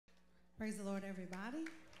Praise the Lord, everybody.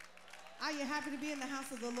 Are you happy to be in the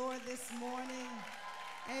house of the Lord this morning?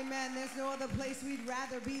 Amen. There's no other place we'd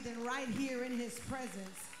rather be than right here in his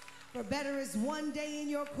presence. For better is one day in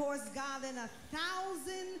your courts, God, than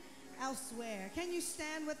 1,000 elsewhere. Can you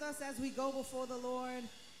stand with us as we go before the Lord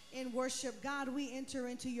in worship? God, we enter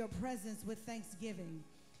into your presence with thanksgiving.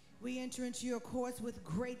 We enter into your courts with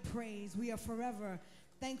great praise. We are forever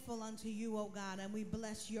thankful unto you, O God, and we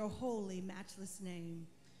bless your holy, matchless name.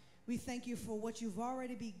 We thank you for what you've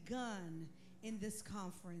already begun in this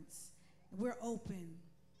conference. We're open.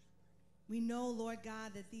 We know, Lord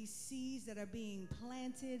God, that these seeds that are being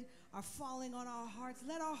planted are falling on our hearts.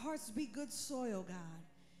 Let our hearts be good soil, God.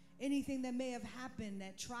 Anything that may have happened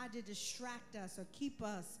that tried to distract us or keep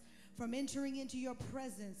us from entering into your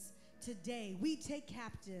presence today, we take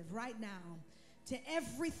captive right now to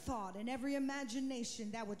every thought and every imagination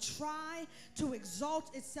that would try to exalt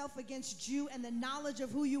itself against you and the knowledge of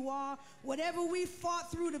who you are. Whatever we fought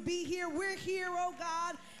through to be here, we're here, oh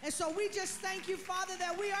God. And so we just thank you, Father,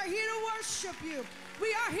 that we are here to worship you.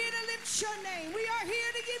 We are here to lift your name. We are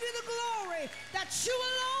here to give you the glory that you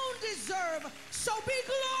alone deserve. So be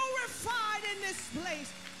glorified in this place.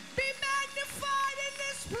 Be magnified in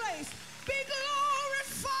this place. Be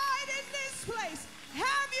glorified in this place.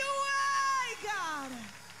 Have your way, God.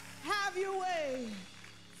 Have your way.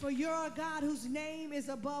 For you're a God whose name is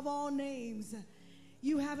above all names.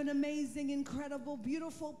 You have an amazing, incredible,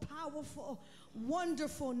 beautiful, powerful,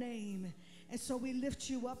 wonderful name. And so we lift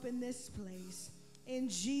you up in this place. In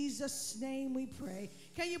Jesus' name we pray.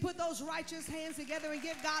 Can you put those righteous hands together and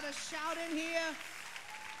give God a shout in here?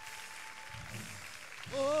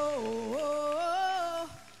 Oh,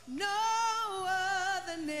 no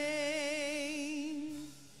other name.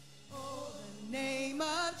 Oh, the name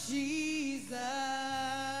of Jesus.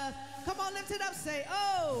 Come on, lift it up. Say,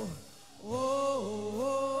 oh,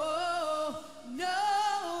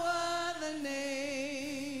 no other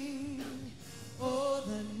name. Oh,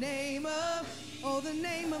 the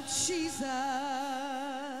name of Jesus.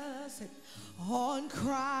 On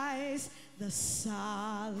Christ, the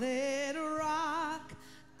solid rock,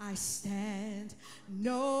 I stand.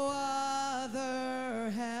 No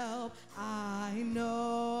other help I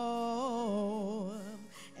know.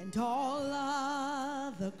 And all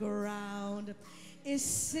of the ground is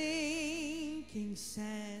sinking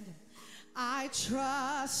sand. I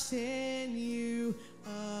trust in you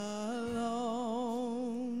alone.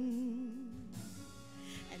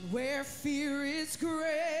 And where fear is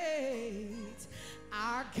great,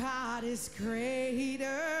 our God is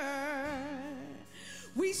greater.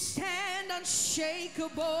 We stand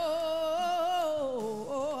unshakable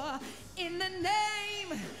in the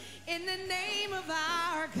name of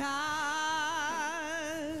our God.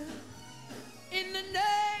 In the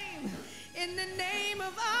name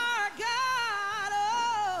of our God.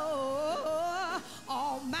 Oh,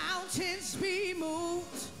 all mountains be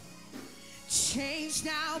moved, chains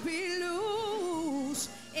now be loose.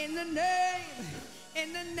 In the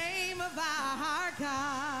name of our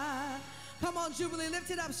God. Come on, Jubilee, lift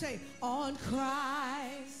it up. Say, on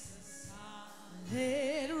Christ,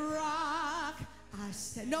 solid rock, I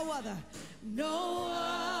stand. No other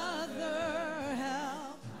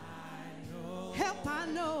help. Help I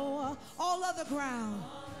know. All other ground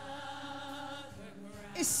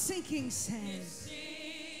is sinking sand.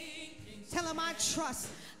 Tell him I trust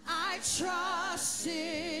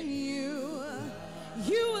in you,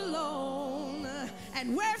 you alone.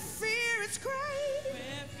 And where fear is great,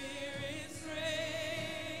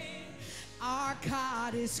 our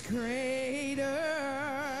God is greater.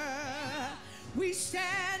 We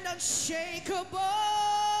stand unshakable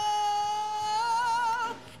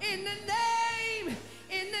in the name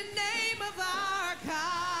of our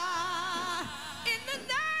God. In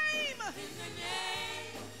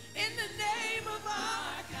the name of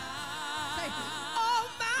our God. Say, all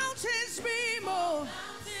mountains be moved.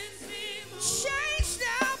 Chains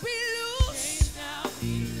now be loose.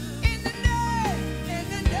 In the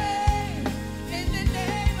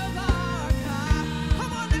name of our God.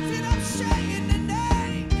 Come on, lift it up, say in the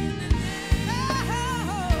name.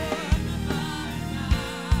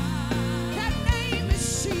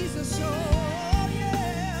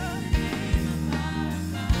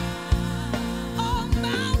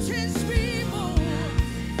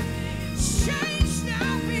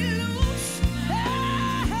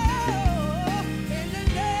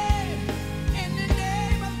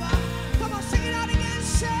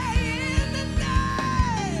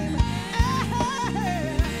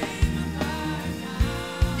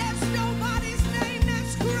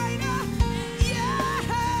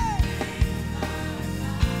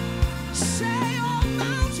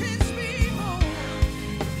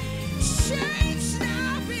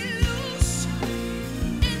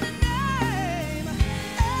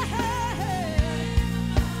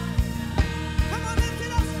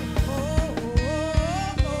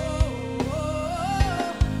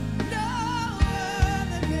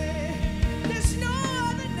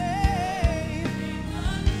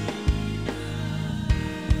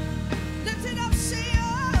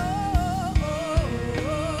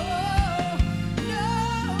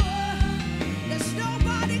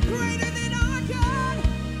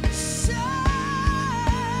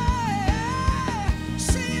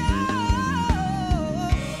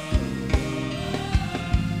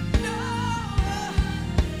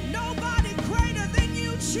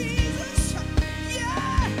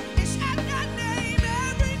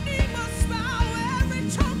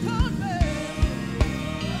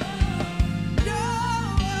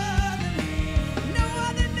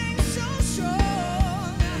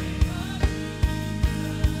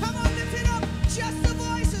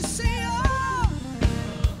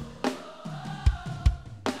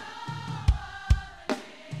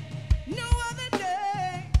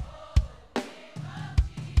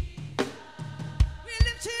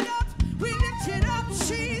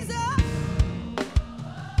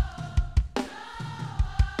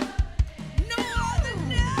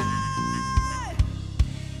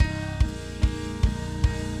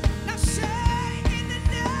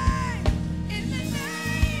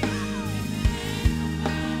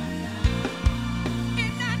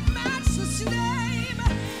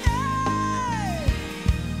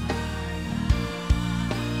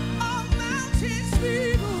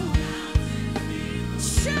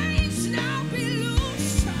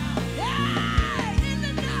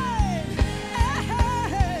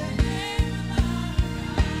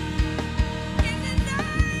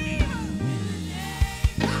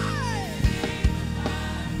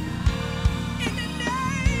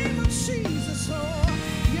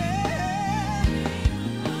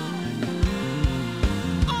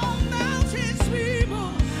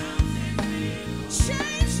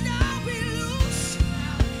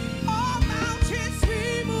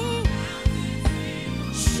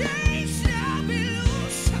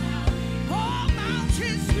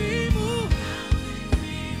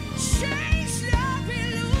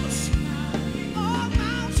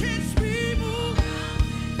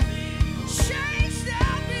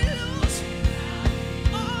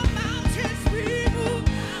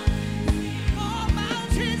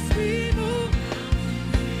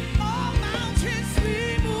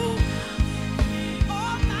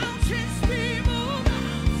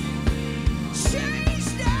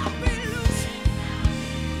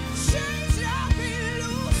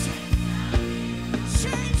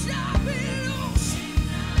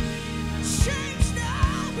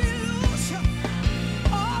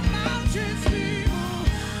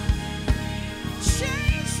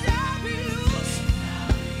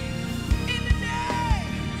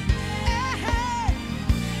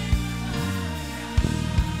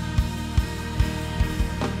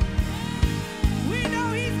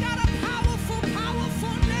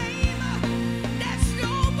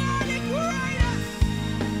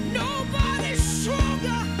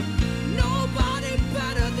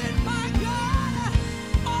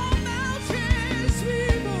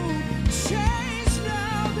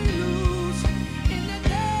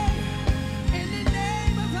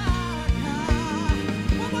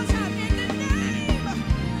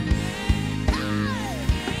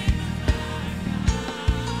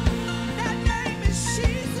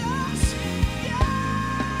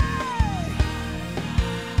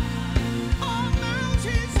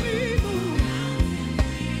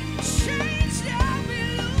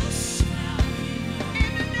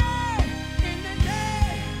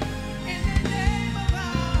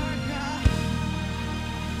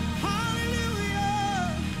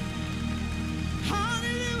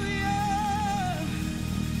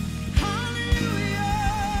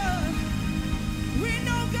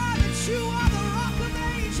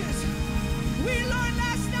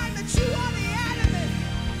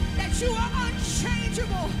 you are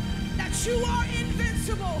unchangeable, that you are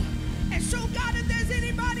invincible. And so, God, if there's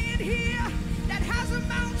anybody in here that has a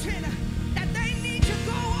mountain that they need to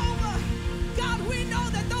go over, God, we know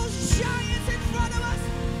that those giants in front of us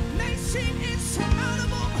may seem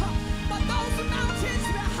insurmountable, but those mountains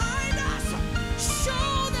behind us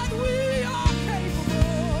show that we are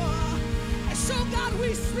capable. And so, God,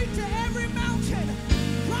 we speak to every mountain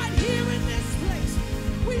right here in this place.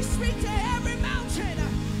 We speak to every mountain,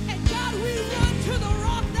 and God, we run to the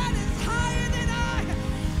rock that is higher than I.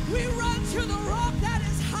 We run to the rock that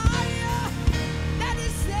is higher, that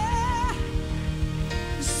is there.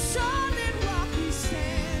 The solid rock we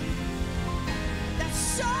stand. That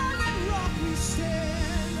solid rock we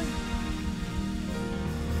stand.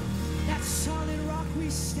 That solid rock we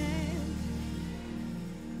stand.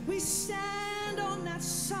 We stand on that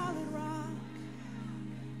solid rock.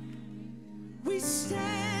 We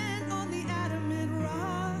stand on the adamant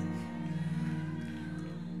rock.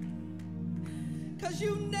 'Cause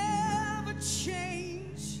you never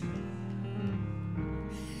change.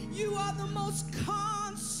 You are the most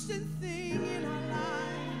constant thing in our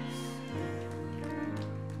lives.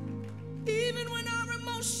 Even when our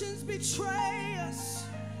emotions betray us,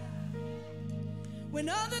 when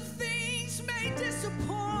other things may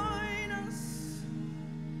disappoint us,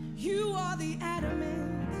 you are the adamant.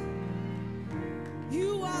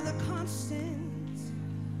 You are the constant.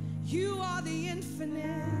 You are the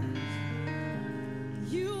infinite.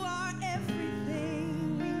 You are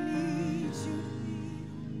everything we need you to be.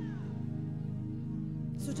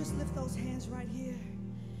 So just lift those hands right here.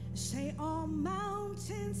 Say, all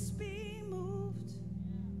mountains be moved.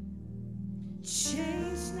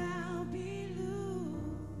 Chains now be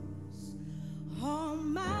loose. All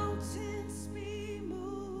mountains be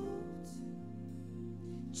moved.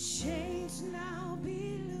 Chains now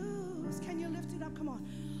be loose. Can you lift it up? Come on.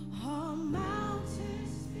 All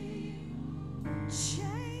mountains be moved.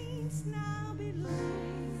 Chains now be loose.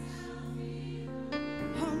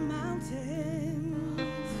 All mountains.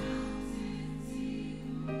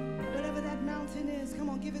 Whatever that mountain is, come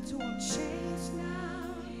on, give it to him. Chains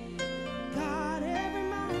now. God, every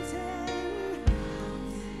mountain.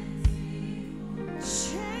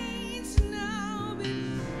 Chains now be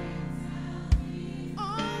loose.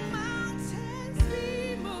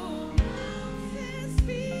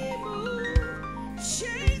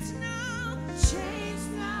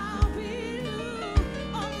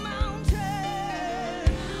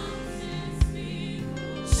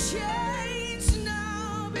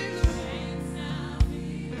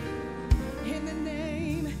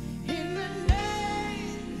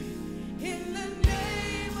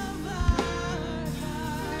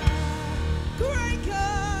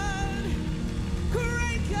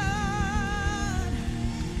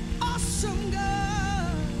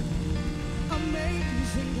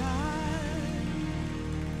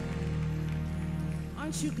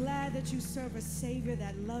 Aren't you glad that you serve a Savior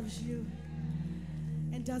that loves you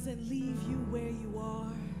and doesn't leave you where you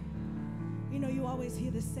are? You know, you always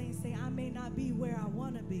hear the saints say, I may not be where I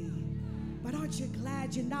want to be, but aren't you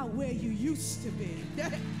glad you're not where you used to be?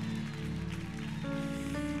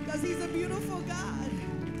 Because he's a beautiful God.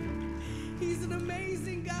 He's an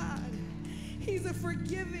amazing God. He's a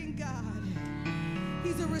forgiving God.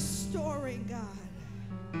 He's a restoring God.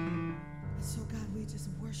 And so, God, we just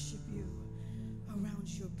worship you around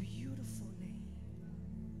your beautiful name.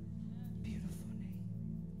 Beautiful name.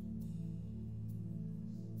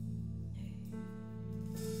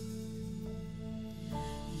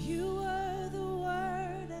 You were the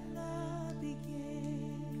Word at the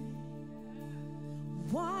beginning,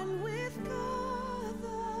 one with God the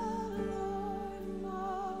Lord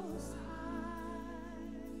Most High.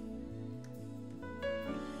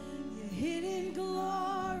 Your hidden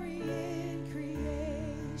glory in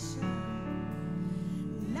creation,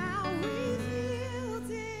 now revealed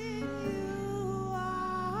in you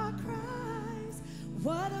are Christ.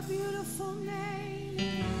 What a beautiful name it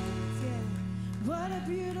is, yeah. What a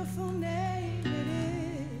beautiful name it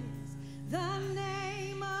is. The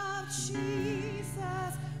name of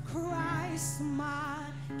Jesus Christ, my.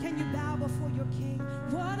 Can you bow before your King?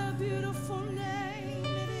 What a beautiful name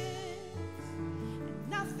it is. And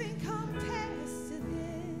nothing compares to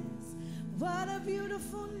this. What a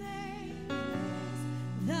beautiful name it is.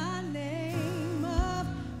 The name of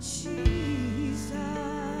Jesus.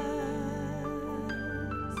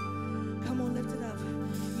 Come on, lift it up.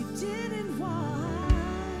 You didn't want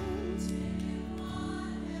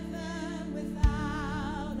heaven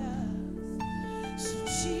without us. So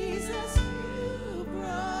Jesus, you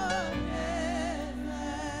brought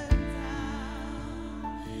heaven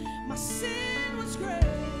down. My sin was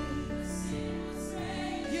great,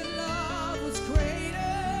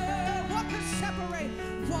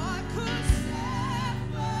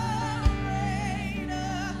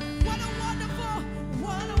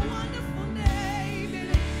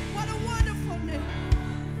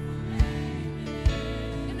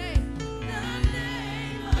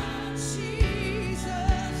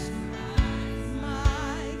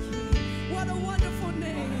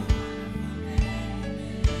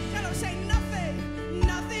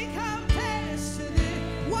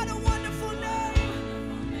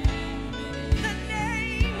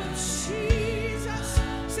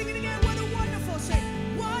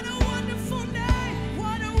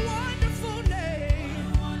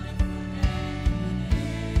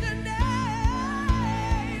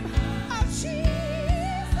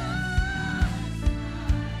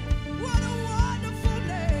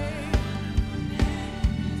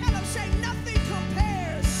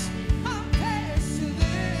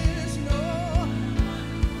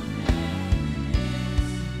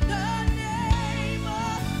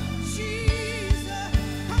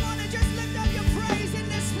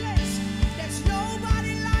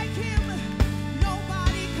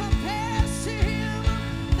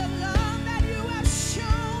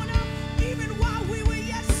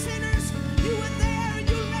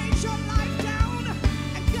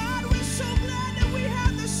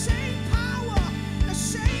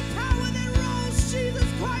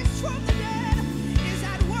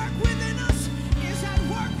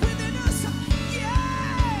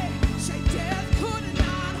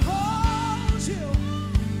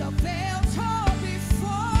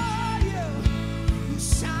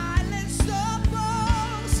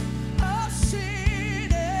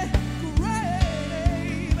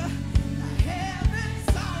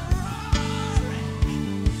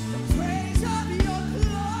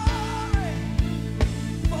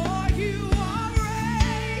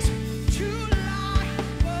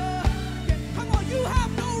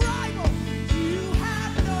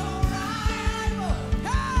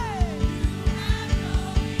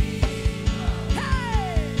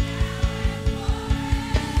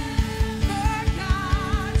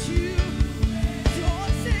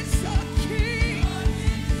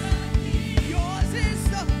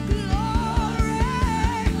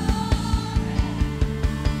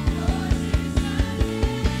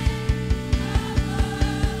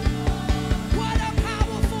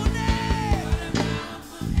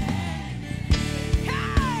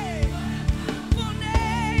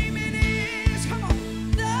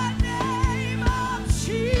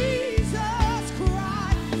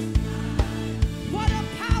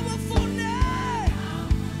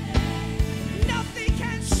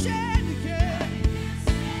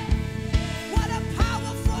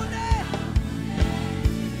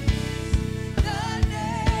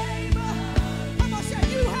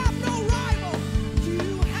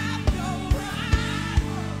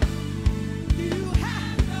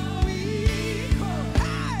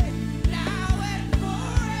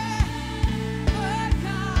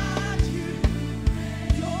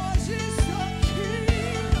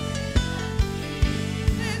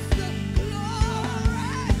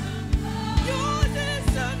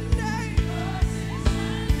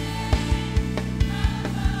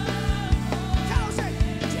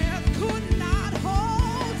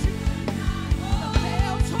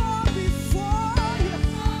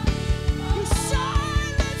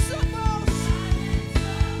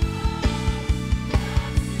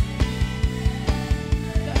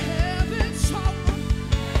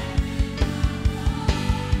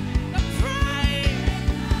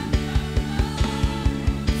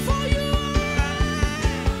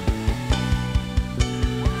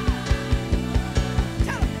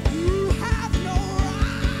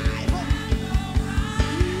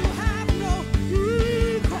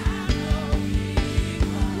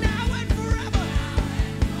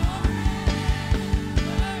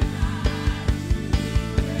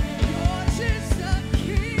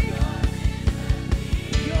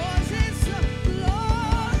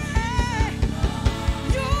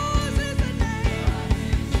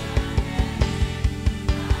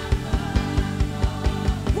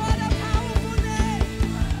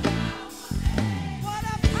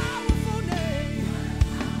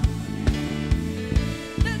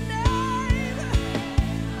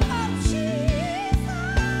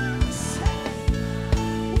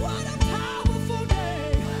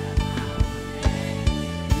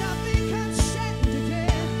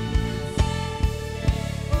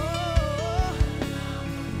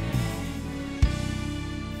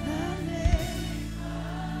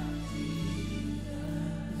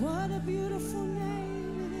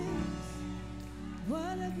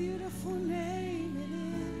 beautiful name it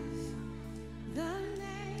is, the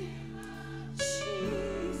name of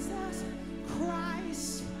Jesus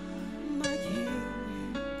Christ, my King.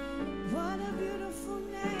 What a beautiful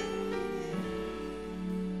name it is.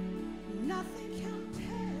 Nothing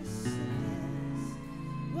compares to this.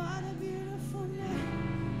 What a beautiful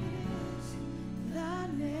name it is, the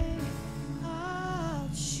name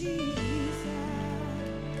of Jesus.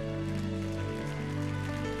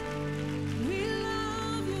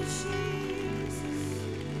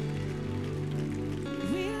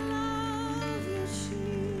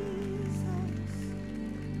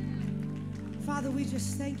 Father, we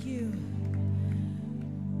just thank you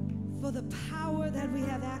for the power that we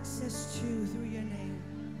have access to through your name.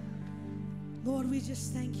 Lord, we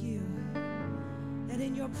just thank you that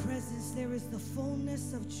in your presence there is the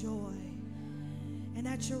fullness of joy, and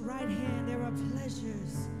at your right hand there are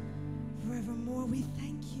pleasures forevermore. We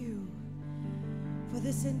thank you for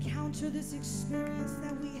this encounter, this experience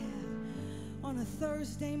that we have on a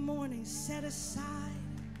Thursday morning set aside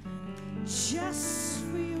just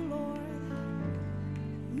for you, Lord.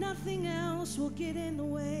 Nothing else will get in the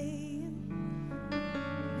way.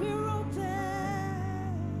 We're open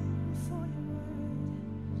for your word.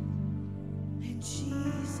 In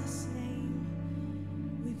Jesus' name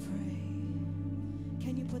we pray.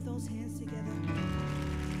 Can you put those hands together?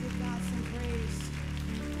 Give God some praise.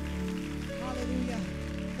 Hallelujah.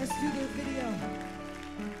 Let's do the video.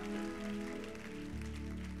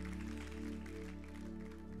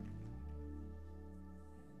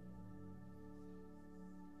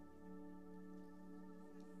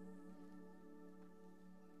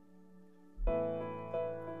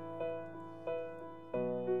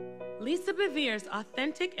 Lisa Bevere's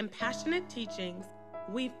authentic and passionate teachings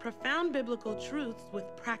weave profound biblical truths with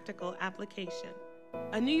practical application.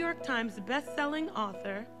 A New York Times best-selling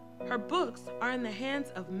author, her books are in the hands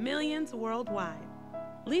of millions worldwide.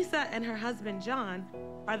 Lisa and her husband, John,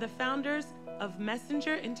 are the founders of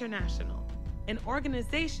Messenger International, an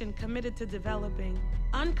organization committed to developing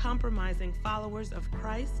uncompromising followers of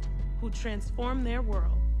Christ who transform their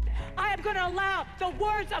world. I am going to allow the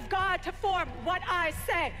words of God to form what I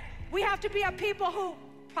say. We have to be a people who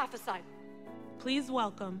prophesy. Please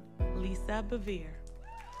welcome Lisa Bevere.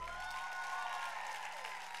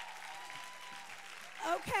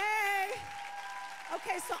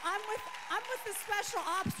 Okay, so I'm with the special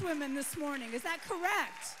ops women this morning. Is that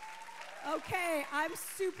correct? Okay, I'm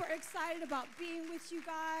super excited about being with you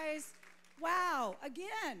guys. Wow,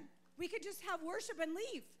 again, we could just have worship and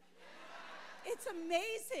leave. It's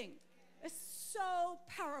amazing. It's so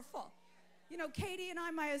powerful. You know, Katie and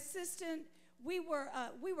I, my assistant, we were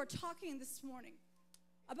talking this morning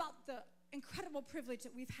about the incredible privilege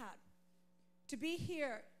that we've had to be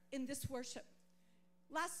here in this worship.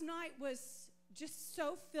 Last night was just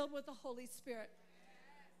so filled with the Holy Spirit.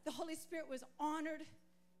 The Holy Spirit was honored.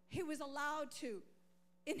 He was allowed to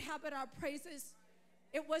inhabit our praises.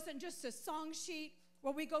 It wasn't just a song sheet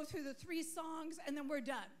where we go through the 3 songs and then we're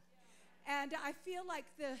done. And I feel like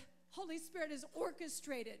the Holy Spirit has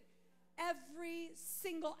orchestrated every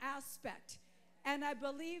single aspect. And I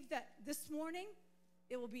believe that this morning,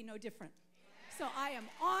 it will be no different. So I am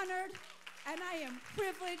honored and I am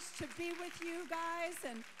privileged to be with you guys.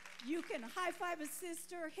 And you can high-five a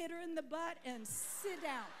sister, hit her in the butt, and sit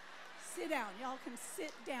down. Sit down. Y'all can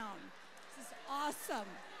sit down. This is awesome.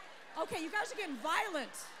 Okay, you guys are getting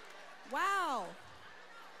violent. Wow.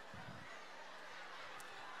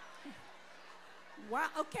 Wow,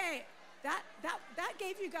 okay. That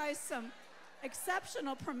gave you guys some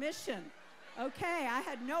exceptional permission. Okay, I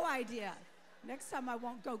had no idea. Next time I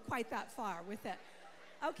won't go quite that far with it.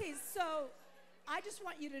 Okay, so I just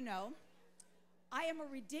want you to know I am a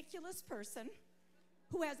ridiculous person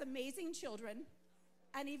who has amazing children,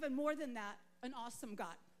 and even more than that, an awesome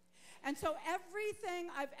God. And so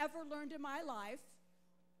everything I've ever learned in my life,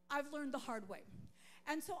 I've learned the hard way.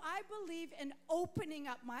 And so I believe in opening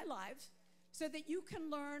up my life so that you can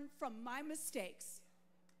learn from my mistakes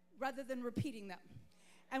rather than repeating them.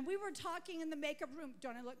 And we were talking in the makeup room.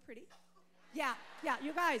 Don't I look pretty? Yeah,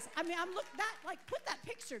 you guys. I mean, put that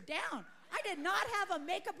picture down. I did not have a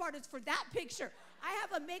makeup artist for that picture. I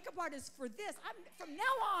have a makeup artist for this. From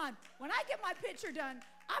now on, when I get my picture done,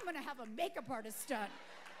 I'm gonna have a makeup artist done.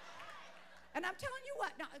 And I'm telling you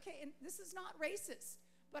what, now, okay, and this is not racist,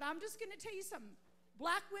 but I'm just gonna tell you something.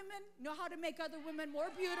 Black women know how to make other women more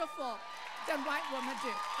beautiful than white women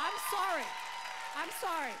do. I'm sorry.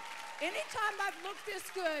 Anytime I've looked this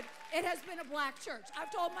good, it has been a black church. I've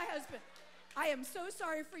told my husband, I am so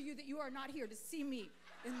sorry for you that you are not here to see me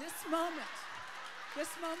in this moment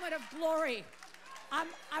of glory. I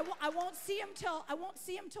won't see him till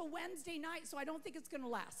Wednesday night, so I don't think it's gonna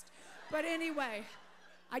last. But anyway,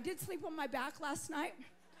 I did sleep on my back last night.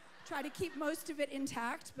 Try to keep most of it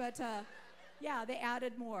intact, but yeah, they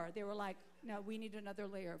added more. They were like, no, we need another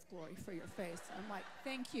layer of glory for your face. I'm like,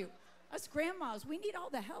 thank you. Us grandmas, we need all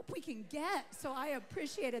the help we can get, so I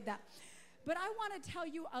appreciated that. But I want to tell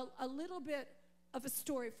you a little bit of a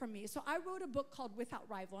story from me. So I wrote a book called Without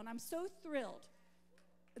Rival, and I'm so thrilled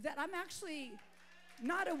that I'm actually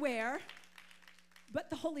not aware, but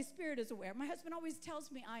the Holy Spirit is aware. My husband always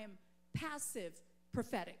tells me I am passive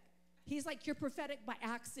prophetic. He's like, you're prophetic by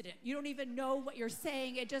accident. You don't even know what you're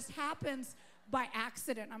saying. It just happens by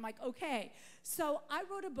accident. I'm like, okay. So I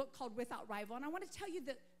wrote a book called Without Rival, and I want to tell you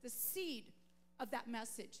the seed of that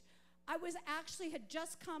message. I had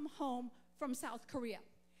just come home from South Korea,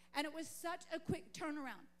 and it was such a quick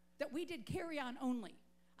turnaround that we did carry-on only.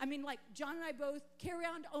 I mean, like, John and I both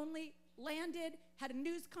carry-on only, landed, had a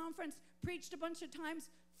news conference, preached a bunch of times,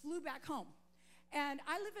 flew back home. And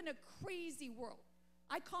I live in a crazy world.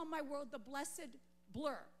 I call my world the blessed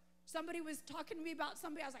blur. Somebody was talking to me about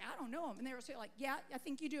somebody. I was like, I don't know him. And they were saying, like, yeah, I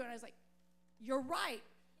think you do. And I was like, you're right.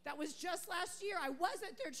 That was just last year. I was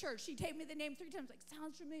at their church. She gave me the name 3 times. Like,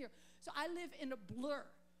 sounds familiar. So I live in a blur.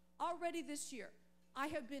 Already this year, I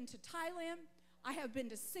have been to Thailand. I have been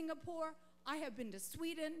to Singapore. I have been to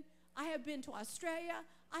Sweden. I have been to Australia.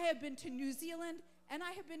 I have been to New Zealand. And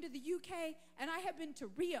I have been to the UK. And I have been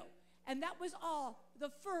to Rio. And that was all the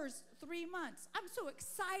first 3 months. I'm so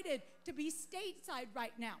excited to be stateside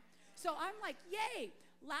right now. So I'm like, yay.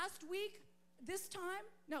 Last Wednesday,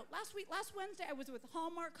 I was with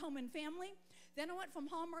Hallmark Home and Family. Then I went from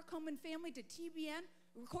Hallmark Home and Family to TBN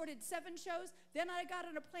recorded 7 shows. Then I got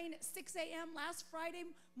on a plane at 6 a.m. last Friday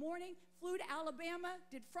morning, flew to Alabama,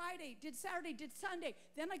 did Friday, did Saturday, did Sunday.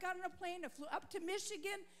 Then I got on a plane, I flew up to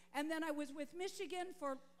Michigan, and then I was with Michigan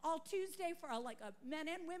for all Tuesday for a men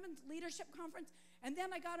and women's leadership conference. And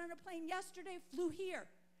then I got on a plane yesterday, flew here.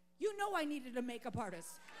 You know I needed a makeup artist.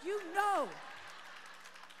 You know.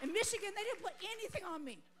 In Michigan, they didn't put anything on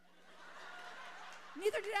me.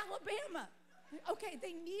 Neither did Alabama. Okay,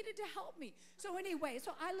 they needed to help me. So anyway,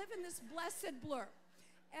 so I live in this blessed blur.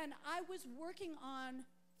 And I was working on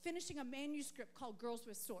finishing a manuscript called Girls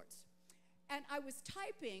with Swords. And I was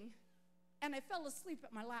typing, and I fell asleep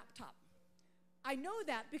at my laptop. I know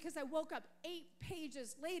that because I woke up 8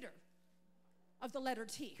 pages later of the letter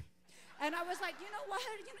T. And I was like, you know what?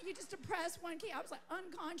 You just press one key. I was like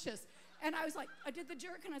unconscious. And I was like, I did the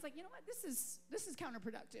jerk, and I was like, you know what? This is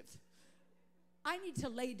counterproductive. I need to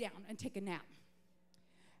lay down and take a nap.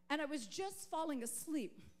 And I was just falling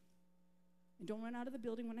asleep. And don't run out of the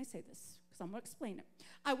building when I say this, because I'm going to explain it.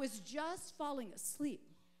 I was just falling asleep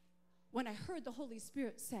when I heard the Holy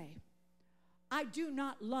Spirit say, I do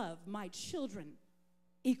not love my children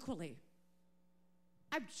equally.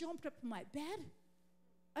 I jumped up from my bed,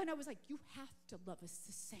 and I was like, you have to love us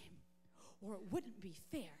the same, or it wouldn't be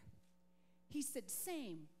fair. He said,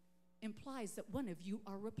 same implies that one of you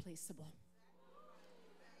are replaceable.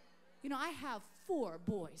 You know, I have 4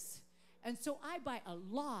 boys, and so I buy a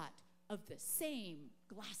lot of the same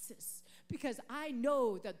glasses because I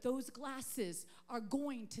know that those glasses are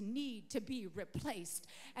going to need to be replaced,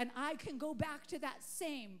 and I can go back to that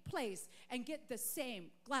same place and get the same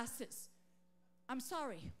glasses. I'm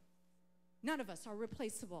sorry, none of us are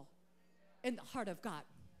replaceable in the heart of God.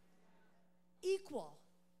 Equal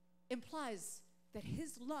implies that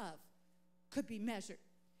his love could be measured.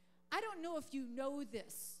 I don't know if you know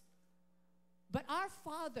this, but our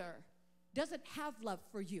Father doesn't have love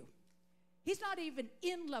for you. He's not even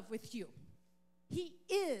in love with you. He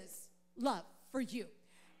is love for you.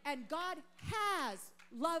 And God has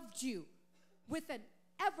loved you with an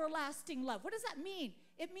everlasting love. What does that mean?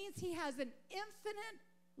 It means he has an infinite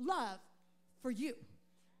love for you.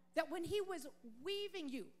 That when he was weaving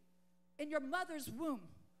you in your mother's womb,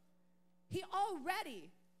 he already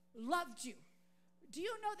loved you. Do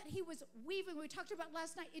you know that he was weaving, we talked about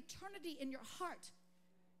last night, eternity in your heart?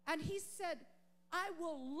 And he said, I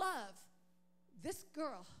will love this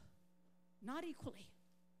girl, not equally.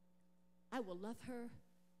 I will love her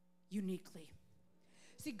uniquely.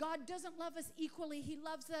 See, God doesn't love us equally. He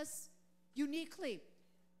loves us uniquely.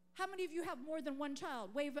 How many of you have more than one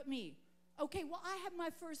child? Wave at me. Okay, well, I had my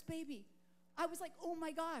first baby. I was like, oh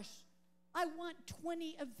my gosh, I want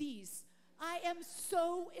 20 of these. I am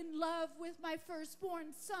so in love with my firstborn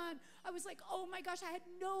son. I was like, oh my gosh, I had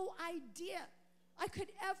no idea I could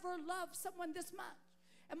ever love someone this much.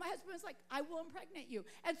 And my husband was like, I will impregnate you.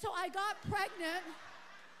 And so I got pregnant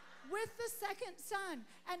with the second son.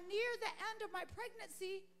 And near the end of my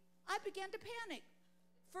pregnancy, I began to panic.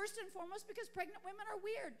 First and foremost, because pregnant women are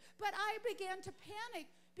weird. But I began to panic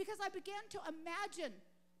because I began to imagine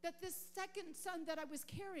that this second son that I was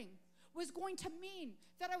carrying was going to mean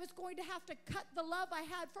that I was going to have to cut the love I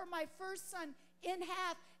had for my first son in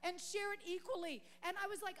half and share it equally. And I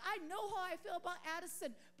was like, I know how I feel about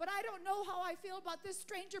Addison, but I don't know how I feel about this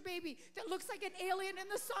stranger baby that looks like an alien in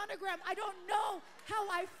the sonogram. I don't know how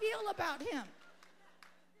I feel about him.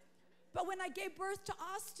 But when I gave birth to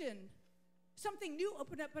Austin, something new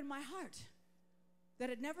opened up in my heart that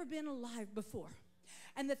had never been alive before.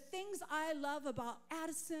 And the things I love about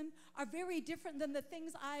Addison are very different than the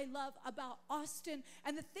things I love about Austin.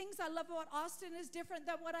 And the things I love about Austin is different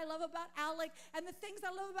than what I love about Alec. And the things I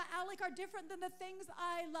love about Alec are different than the things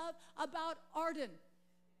I love about Arden.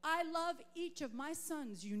 I love each of my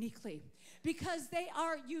sons uniquely because they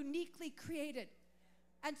are uniquely created.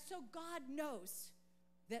 And so God knows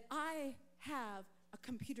that I have a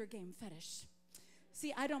computer game fetish.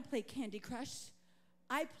 See, I don't play Candy Crush.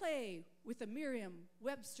 I play with a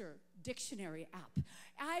Merriam-Webster dictionary app.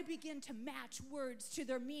 I begin to match words to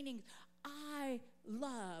their meaning. I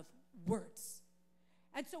love words.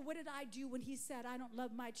 And so what did I do when he said, I don't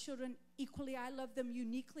love my children equally, I love them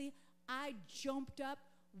uniquely? I jumped up,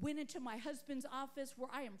 went into my husband's office where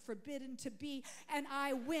I am forbidden to be, and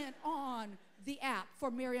I went on the app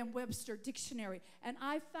for Merriam-Webster dictionary. And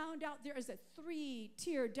I found out there is a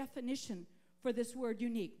 3-tier definition for this word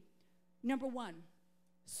unique. Number 1,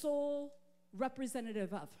 sole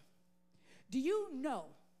representative of. Do you know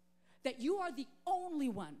that you are the only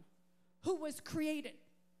one who was created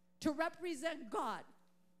to represent God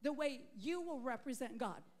the way you will represent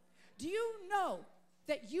God? Do you know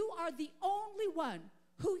that you are the only one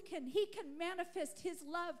he can manifest his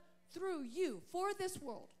love through you for this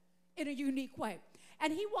world in a unique way.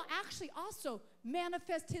 And he will actually also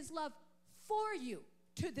manifest his love for you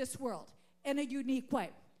to this world in a unique way.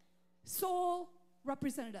 Soul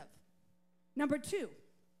representative. Number 2,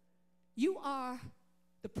 you are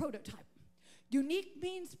the prototype. Unique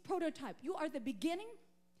means prototype. You are the beginning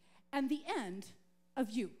and the end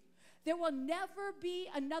of you. There will never be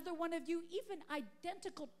another one of you. Even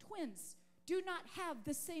identical twins do not have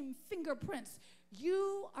the same fingerprints.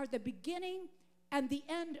 You are the beginning and the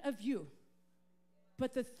end of you.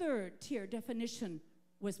 But the third tier definition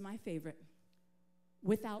was my favorite.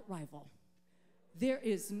 Without rival. There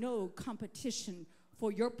is no competition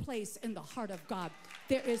for your place in the heart of God.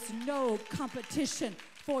 There is no competition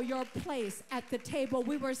for your place at the table.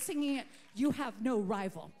 We were singing it, you have no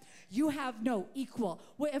rival. You have no equal.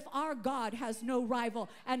 Well, if our God has no rival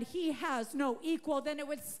and he has no equal, then it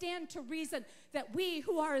would stand to reason that we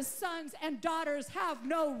who are his sons and daughters have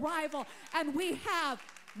no rival and we have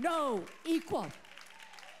no equal.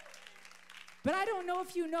 But I don't know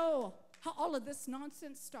if you know how all of this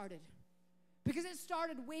nonsense started. Because it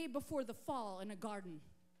started way before the fall in a garden.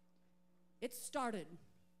 It started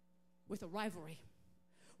with a rivalry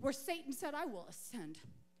where Satan said, I will ascend.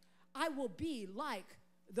 I will be like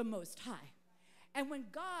the Most High. And when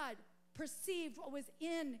God perceived what was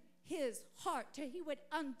in his heart, he would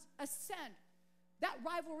ascend. That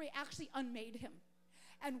rivalry actually unmade him.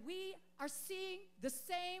 And we are seeing the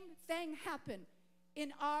same thing happen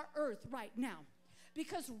in our earth right now.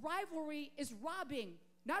 Because rivalry is robbing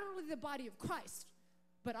not only the body of Christ,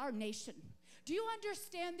 but our nation. Do you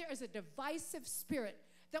understand there is a divisive spirit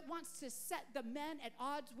that wants to set the men at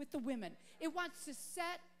odds with the women? It wants to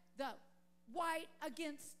set the white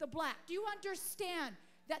against the black. Do you understand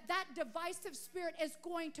that that divisive spirit is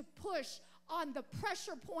going to push on the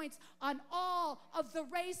pressure points on all of the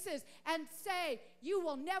races and say, you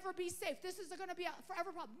will never be safe. This is going to be a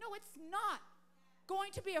forever problem. No, it's not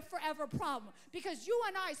going to be a forever problem, because you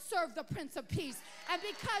and I serve the Prince of Peace. And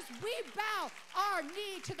because we bow our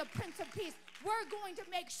knee to the Prince of Peace, we're going to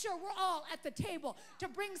make sure we're all at the table to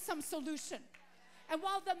bring some solution. And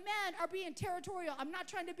while the men are being territorial, I'm not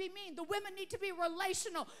trying to be mean, the women need to be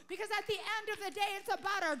relational, because at the end of the day, it's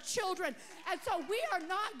about our children. And so we are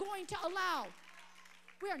not going to allow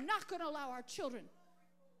our children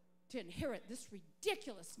to inherit this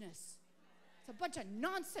ridiculousness. It's a bunch of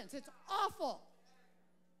nonsense. It's awful.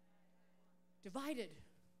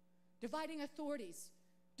 Dividing authorities,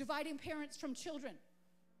 dividing parents from children.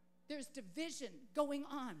 There's division going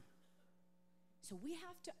on. So we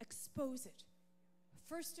have to expose it,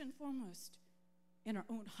 first and foremost, in our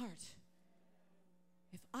own heart.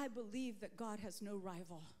 If I believe that God has no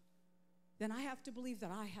rival, then I have to believe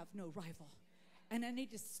that I have no rival. And I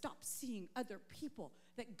need to stop seeing other people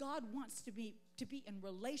that God wants to be in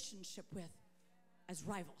relationship with as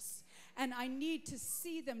rivals. And I need to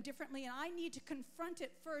see them differently, and I need to confront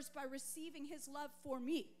it first by receiving his love for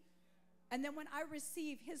me. And then when I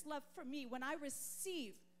receive his love for me, when I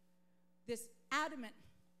receive this adamant,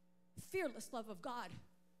 fearless love of God,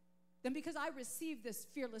 then because I receive this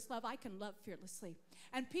fearless love, I can love fearlessly.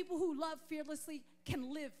 And people who love fearlessly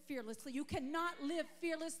can live fearlessly. You cannot live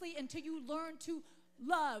fearlessly until you learn to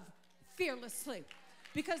love fearlessly.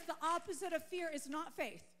 Because the opposite of fear is not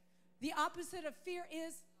faith. The opposite of fear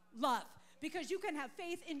is love. Because you can have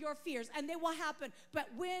faith in your fears and they will happen. But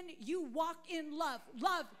when you walk in love,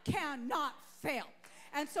 love cannot fail.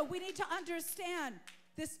 And so we need to understand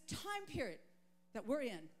this time period that we're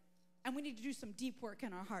in. And we need to do some deep work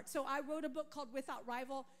in our hearts. So I wrote a book called Without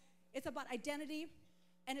Rival. It's about identity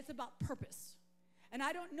and it's about purpose. And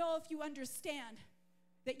I don't know if you understand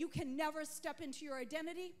that you can never step into your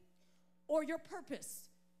identity or your purpose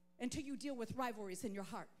until you deal with rivalries in your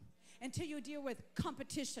heart, until you deal with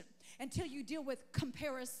competition, until you deal with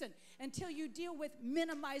comparison, until you deal with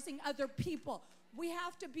minimizing other people. We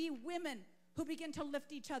have to be women who begin to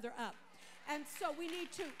lift each other up. And so we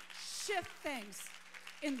need to shift things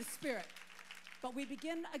in the spirit. But we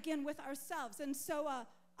begin again with ourselves. And so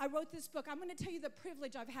I wrote this book. I'm going to tell you the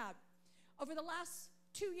privilege I've had. Over the last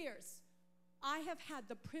 2 years, I have had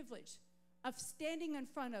the privilege of standing in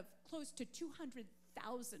front of close to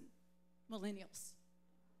 200,000 millennials.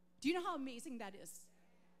 Do you know how amazing that is?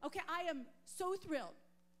 Okay, I am so thrilled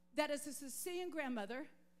that as a Sicilian grandmother,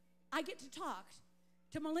 I get to talk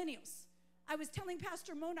to millennials. I was telling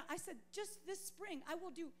Pastor Mona, I said, just this spring, I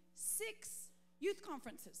will do 6 youth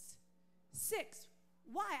conferences. 6.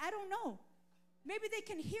 Why? I don't know. Maybe they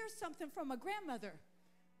can hear something from a grandmother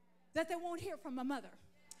that they won't hear from a mother.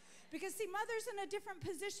 Because see, mother's in a different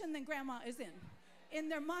position than grandma is in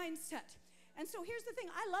their mindset. And so here's the thing.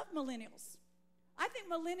 I love millennials. I think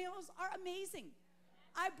millennials are amazing.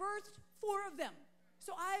 I birthed 4 of them.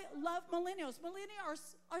 So I love millennials.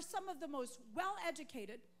 Millennials are some of the most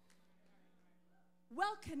well-educated,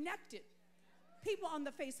 well-connected people on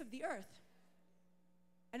the face of the earth.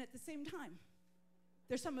 And at the same time,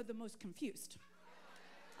 they're some of the most confused.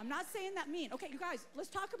 I'm not saying that mean. Okay, you guys, let's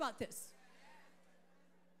talk about this.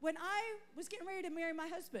 When I was getting ready to marry my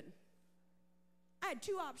husband, I had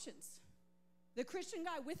 2 options. The Christian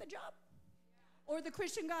guy with a job or the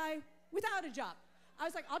Christian guy without a job. I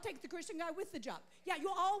was like, I'll take the Christian guy with the job. Yeah,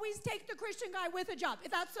 you'll always take the Christian guy with a job.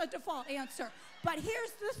 That's a default answer. But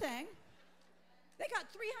here's the thing. They got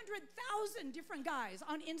 300,000 different guys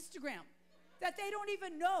on Instagram that they don't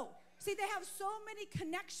even know. See, they have so many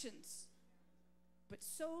connections, but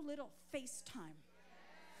so little FaceTime.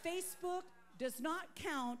 Facebook does not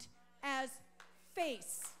count as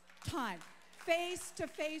FaceTime,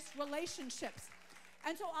 face-to-face relationships.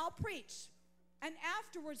 And so I'll preach, and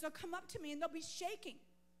afterwards they'll come up to me and they'll be shaking.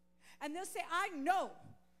 And they'll say, I know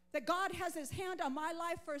that God has his hand on my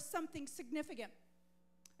life for something significant.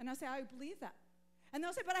 And I'll say, I believe that. And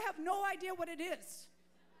they'll say, but I have no idea what it is.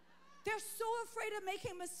 They're so afraid of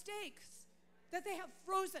making mistakes that they have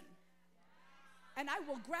frozen. And I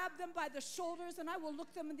will grab them by the shoulders and I will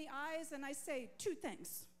look them in the eyes and I say 2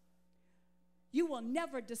 things. You will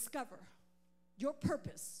never discover your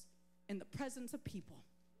purpose in the presence of people.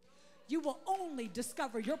 You will only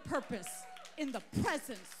discover your purpose in the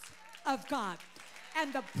presence of God.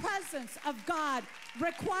 And the presence of God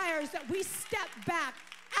requires that we step back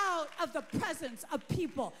out of the presence of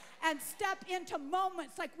people and step into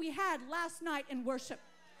moments like we had last night in worship.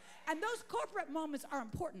 And those corporate moments are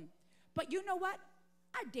important. But you know what?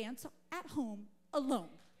 I dance at home alone.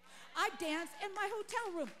 I dance in my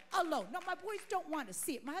hotel room alone. No, my boys don't want to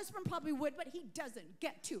see it. My husband probably would, but he doesn't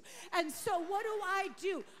get to. And so what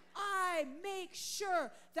do? I make sure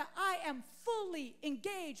that I am fully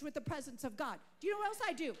engaged with the presence of God. Do you know what else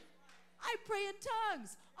I do? I pray in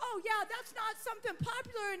tongues. Oh, yeah, that's not something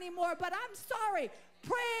popular anymore, but I'm sorry.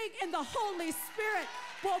 Praying in the Holy Spirit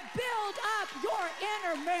will build up your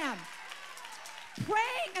inner man.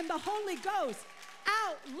 Praying in the Holy Ghost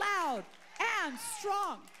out loud and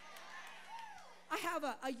strong. I have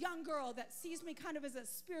a young girl that sees me kind of as a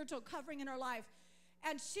spiritual covering in her life,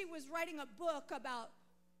 and she was writing a book about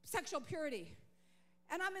sexual purity.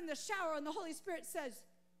 And I'm in the shower, and the Holy Spirit says,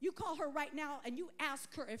 you call her right now, and you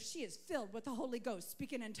ask her if she is filled with the Holy Ghost,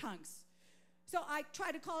 speaking in tongues. So I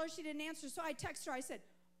tried to call her. She didn't answer, so I texted her. I said,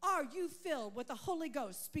 are you filled with the Holy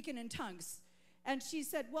Ghost, speaking in tongues? And she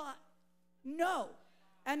said, well, no.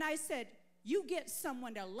 And I said, you get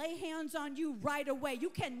someone to lay hands on you right away. You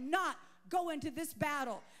cannot go into this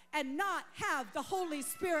battle and not have the Holy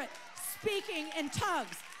Spirit speaking in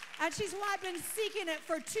tongues. And she's, well, I've been seeking it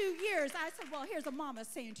for 2 years. I said, well, here's a mama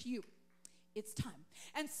saying to you, it's time.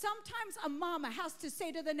 And sometimes a mama has to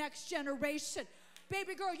say to the next generation,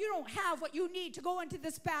 baby girl, you don't have what you need to go into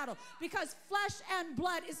this battle, because flesh and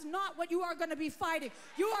blood is not what you are going to be fighting.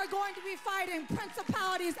 You are going to be fighting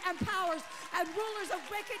principalities and powers and rulers of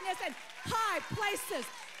wickedness and high places.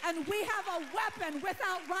 And we have a weapon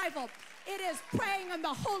without rival. It is praying in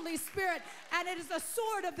the Holy Spirit, and it is the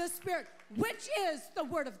sword of the Spirit, which is the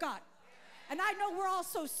Word of God. And I know we're all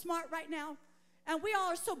so smart right now, and we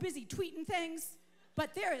all are so busy tweeting things,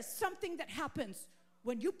 but there is something that happens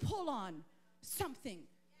when you pull on something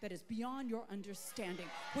that is beyond your understanding.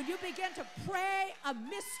 When you begin to pray a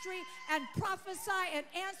mystery and prophesy and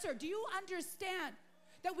answer, do you understand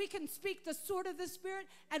that we can speak the sword of the Spirit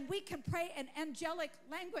and we can pray an angelic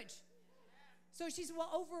language? So she said,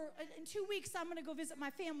 well, in 2 weeks, I'm going to go visit my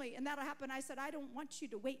family, and that'll happen. I said, I don't want you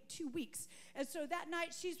to wait 2 weeks. And so that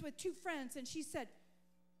night, she's with 2 friends, and she said,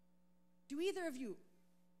 do either of you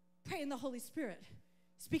pray in the Holy Spirit,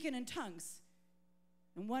 speaking in tongues?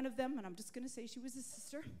 And one of them, and I'm just going to say she was a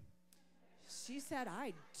sister, she said,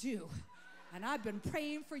 I do. And I've been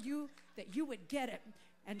praying for you that you would get it.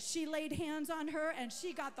 And she laid hands on her, and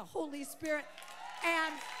she got the Holy Spirit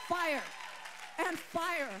and fire. And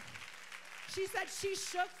fire. She said she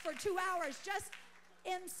shook for 2 hours just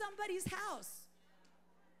in somebody's house.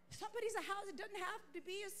 Somebody's house. It doesn't have to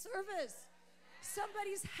be a service.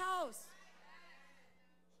 Somebody's house.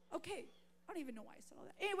 Okay, I don't even know why I said all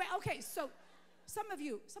that. Anyway, okay, so some of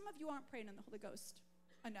you aren't praying in the Holy Ghost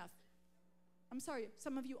enough. I'm sorry,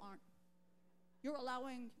 some of you aren't. You're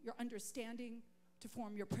allowing your understanding to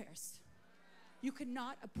form your prayers. You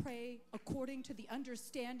cannot pray according to the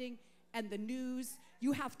understanding and the news.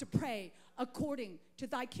 You have to pray according to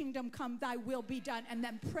thy kingdom come, thy will be done, and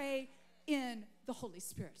then pray in the Holy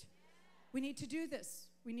Spirit. We need to do this.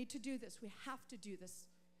 We need to do this. We have to do this.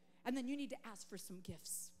 And then you need to ask for some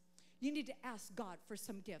gifts. You need to ask God for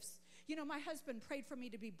some gifts. You know, my husband prayed for me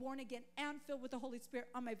to be born again and filled with the Holy Spirit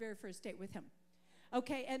on my very first date with him.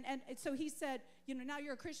 Okay, and so he said, you know, now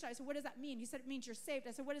you're a Christian. I said, what does that mean? He said, it means you're saved.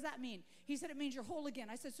 I said, what does that mean? He said, it means you're whole again.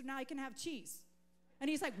 I said, so now I can have cheese. And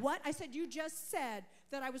he's like, what? I said, you just said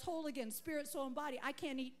that I was whole again, spirit, soul, and body. I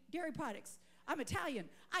can't eat dairy products. I'm Italian.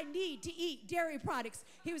 I need to eat dairy products.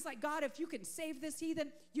 He was like, God, if you can save this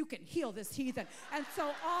heathen, you can heal this heathen. And so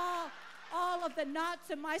all of the knots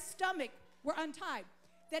in my stomach were untied.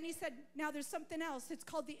 Then he said, now there's something else. It's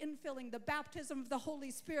called the infilling, the baptism of the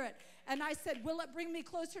Holy Spirit. And I said, will it bring me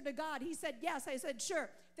closer to God? He said, yes. I said, sure.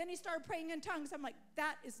 Then he started praying in tongues. I'm like,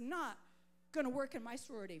 that is not going to work in my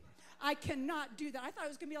sorority. I cannot do that. I thought it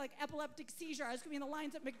was going to be like epileptic seizure. I was going to be in the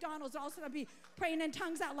lines at McDonald's. And all of a sudden I'd be praying in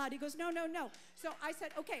tongues out loud. He goes, no, no, no. So I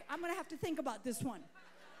said, okay, I'm going to have to think about this one.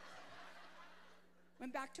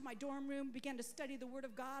 Went back to my dorm room, began to study the Word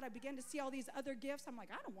of God. I began to see all these other gifts. I'm like,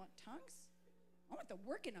 I don't want tongues. I want the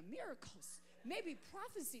working of miracles, maybe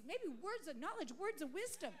prophecy, maybe words of knowledge, words of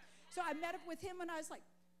wisdom. So I met up with him and I was like,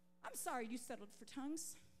 I'm sorry you settled for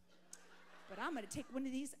tongues, but I'm going to take one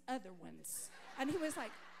of these other ones. And he was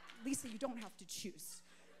like, Lisa, you don't have to choose.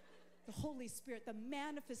 The Holy Spirit, the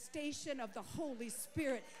manifestation of the Holy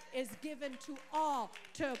Spirit is given to all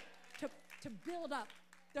to build up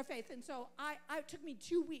their faith. And so it took me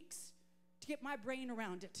 2 weeks to get my brain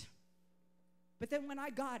around it. But then when I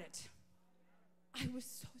got it, I was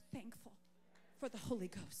so thankful for the Holy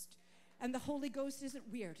Ghost. And the Holy Ghost isn't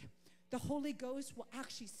weird. The Holy Ghost will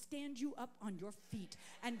actually stand you up on your feet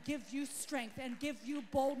and give you strength and give you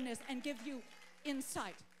boldness and give you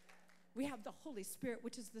insight. We have the Holy Spirit,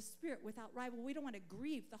 which is the Spirit without rival. We don't want to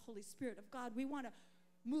grieve the Holy Spirit of God. We want to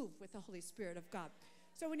move with the Holy Spirit of God.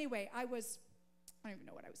 So anyway, I don't even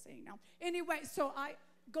know what I was saying now. Anyway, so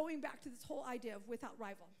going back to this whole idea of without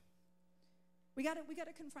rival. We got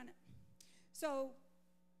to confront it. So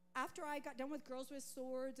after I got done with Girls with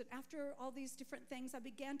Swords and after all these different things, I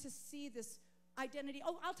began to see this identity.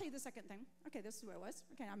 Oh, I'll tell you the second thing. Okay, this is where it was.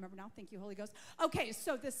 Okay, I remember now. Thank you, Holy Ghost. Okay,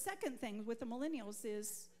 so the second thing with the millennials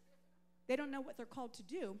is they don't know what they're called to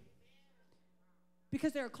do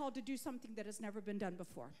because they're called to do something that has never been done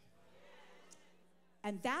before.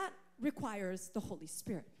 And that requires the Holy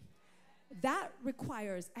Spirit. That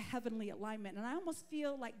requires a heavenly alignment. And I almost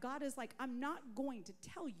feel like God is like, I'm not going to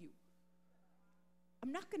tell you.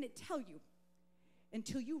 I'm not going to tell you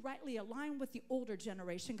until you rightly align with the older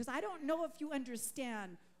generation, because I don't know if you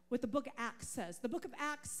understand what the book of Acts says. The book of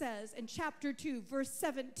Acts says in chapter 2, verse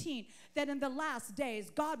 17, that in the last days,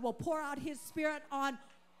 God will pour out his Spirit on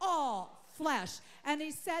all flesh. And he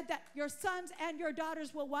said that your sons and your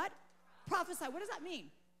daughters will what? Prophesy. What does that mean?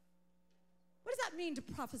 What does that mean to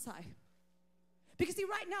prophesy? Because see,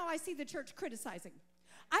 right now I see the church criticizing.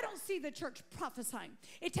 I don't see the church prophesying.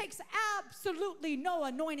 It takes absolutely no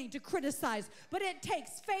anointing to criticize, but it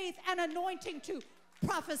takes faith and anointing to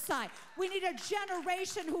prophesy. We need a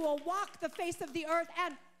generation who will walk the face of the earth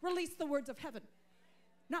and release the words of heaven.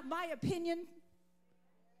 Not my opinion,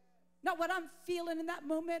 not what I'm feeling in that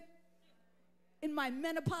moment, in my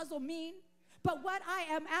menopausal mean, but what I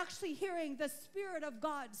am actually hearing the Spirit of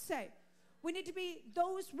God say. We need to be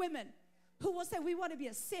those women who will say, we want to be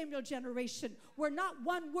a Samuel generation where not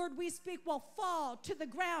one word we speak will fall to the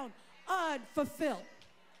ground unfulfilled.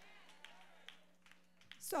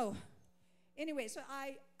 So, anyway, so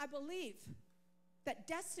I believe that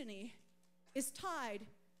destiny is tied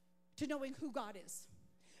to knowing who God is.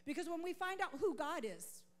 Because when we find out who God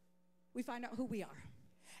is, we find out who we are.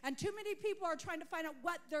 And too many people are trying to find out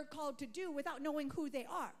what they're called to do without knowing who they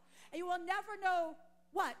are. And you will never know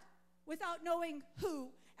what without knowing who.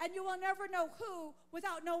 And you will never know who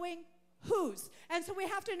without knowing whose. And so we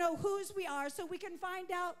have to know whose we are so we can find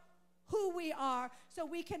out who we are, so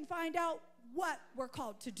we can find out what we're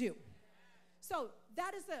called to do. So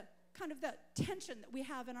that is the kind of the tension that we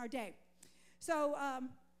have in our day. So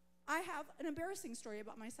I have an embarrassing story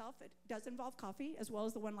about myself. It does involve coffee, as well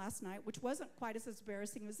as the one last night, which wasn't quite as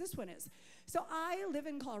embarrassing as this one is. So I live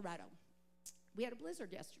in Colorado. We had a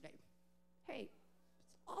blizzard yesterday. Hey,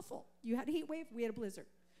 it's awful. You had a heat wave, we had a blizzard.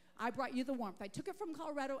 I brought you the warmth. I took it from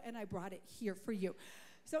Colorado, and I brought it here for you.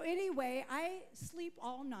 So anyway, I sleep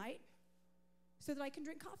all night so that I can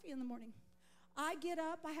drink coffee in the morning. I get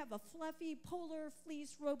up. I have a fluffy polar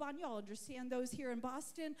fleece robe on. Y'all understand those here in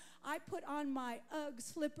Boston. I put on my Ugg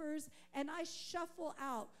slippers, and I shuffle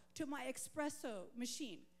out to my espresso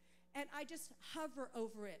machine, and I just hover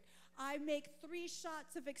over it. I make 3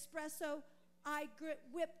 shots of espresso. I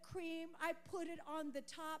whip cream. I put it on the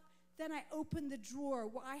top. Then I open the drawer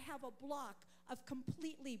where I have a block of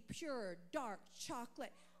completely pure dark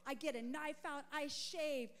chocolate. I get a knife out, I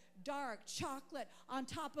shave dark chocolate on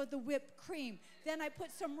top of the whipped cream. Then I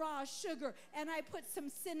put some raw sugar and I put some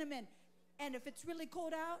cinnamon. And if it's really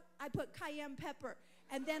cold out, I put cayenne pepper.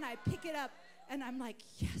 And then I pick it up and I'm like,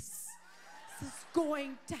 yes, this is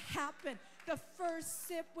going to happen. The first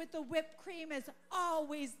sip with the whipped cream is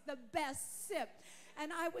always the best sip.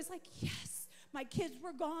 And I was like, yes. My kids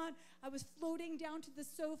were gone. I was floating down to the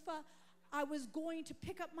sofa. I was going to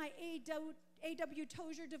pick up my A.W.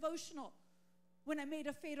 Tozer devotional when I made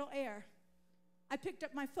a fatal error. I picked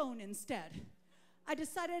up my phone instead. I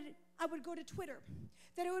decided I would go to Twitter,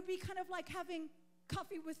 that it would be kind of like having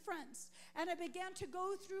coffee with friends. And I began to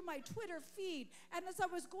go through my Twitter feed. And as I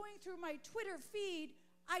was going through my Twitter feed,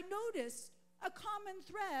 I noticed a common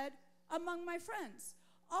thread among my friends.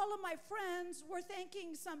 All of my friends were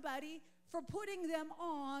thanking somebody for putting them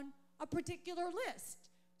on a particular list.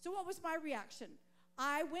 So what was my reaction?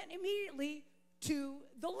 I went immediately to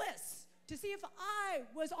the list to see if I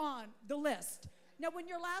was on the list. Now, when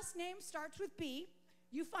your last name starts with B,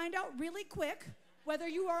 you find out really quick whether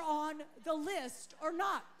you are on the list or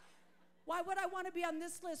not. Why would I want to be on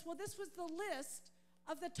this list? Well, this was the list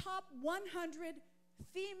of the top 100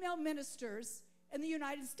 female ministers in the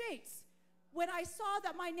United States. When I saw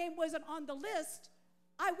that my name wasn't on the list,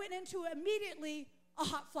 I went into immediately a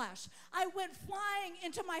hot flash. I went flying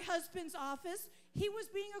into my husband's office. He was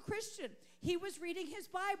being a Christian. He was reading his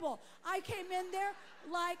Bible. I came in there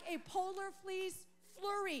like a polar fleece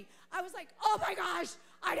flurry. I was like, oh my gosh,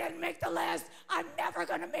 I didn't make the list. I'm never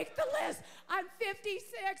gonna make the list. I'm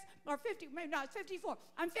 56, or 50, maybe not, 54.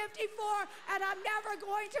 I'm 54, and I'm never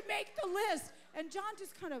going to make the list. And John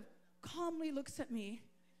just kind of calmly looks at me,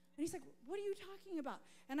 and he's like, what are you talking about?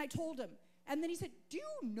 And I told him. And then he said, do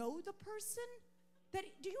you know the person that,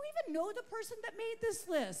 do you even know the person that made this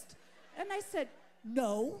list? And I said,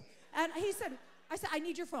 no. And I said, I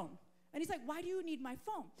need your phone. And he's like, why do you need my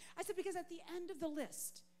phone? I said, because at the end of the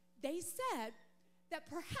list, they said that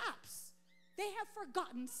perhaps they have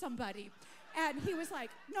forgotten somebody. And he was like,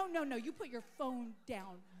 no, you put your phone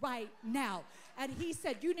down right now. And he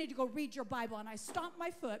said, you need to go read your Bible. And I stomped my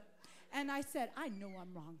foot, and I said, I know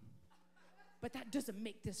I'm wrong, but that doesn't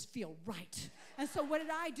make this feel right. And so what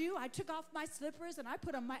did I do? I took off my slippers and I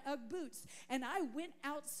put on my Ugg boots, and I went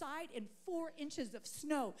outside in 4 inches of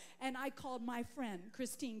snow, and I called my friend.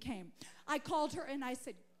 Christine came. I called her and I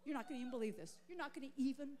said, you're not gonna even believe this. You're not gonna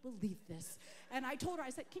even believe this. And I told her, I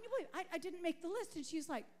said, can you believe I didn't make the list? And she's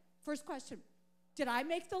like, first question, did I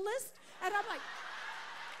make the list? And I'm like,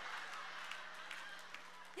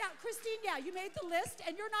 yeah, Christine, yeah, you made the list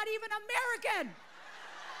and you're not even American.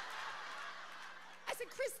 I said,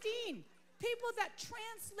 Christine, people that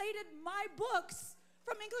translated my books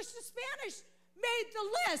from English to Spanish made the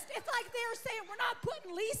list. It's like they're saying, we're not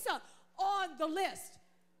putting Lisa on the list.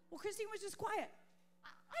 Well, Christine was just quiet.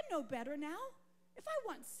 I know better now. If I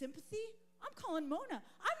want sympathy, I'm calling Mona.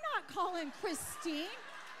 I'm not calling Christine.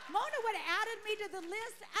 Mona would have added me to the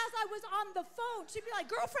list as I was on the phone. She'd be like,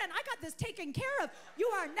 girlfriend, I got this taken care of. You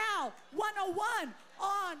are now 101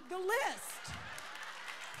 on the list.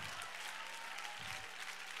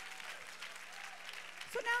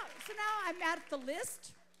 So now I'm mad at the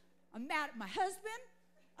list. I'm mad at my husband.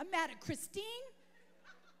 I'm mad at Christine.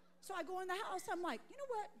 So I go in the house. I'm like, you know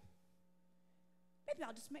what? Maybe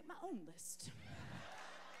I'll just make my own list.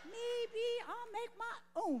 Maybe I'll make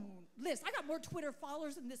my own list. I got more Twitter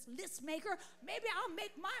followers than this list maker. Maybe I'll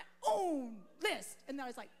make my own list. And then I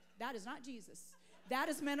was like, that is not Jesus. That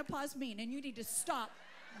is menopause mean, and you need to stop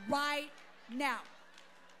right now.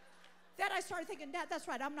 Then I started thinking, that's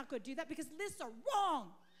right, I'm not going to do that because lists are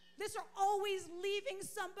wrong. Lists are always leaving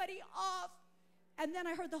somebody off. And then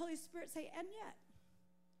I heard the Holy Spirit say, and yet,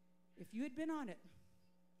 if you had been on it,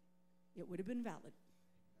 it would have been valid.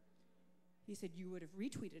 He said, you would have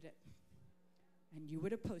retweeted it, and you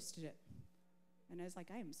would have posted it. And I was like,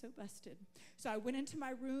 I am so busted. So I went into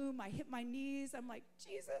my room, I hit my knees, I'm like,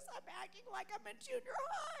 Jesus, I'm acting like I'm in junior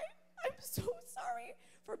high. I'm so sorry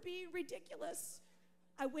for being ridiculous.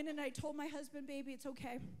 I went and I told my husband, baby, it's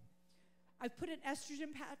okay. I've put an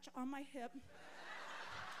estrogen patch on my hip.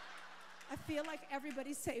 I feel like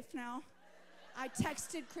everybody's safe now. I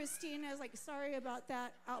texted Christine. I was like, sorry about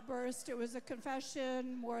that outburst. It was a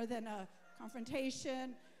confession more than a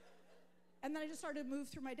confrontation. And then I just started to move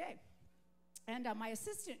through my day. And my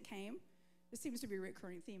assistant came. This seems to be a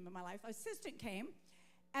recurring theme in my life. Assistant came,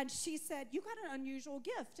 and she said, you got an unusual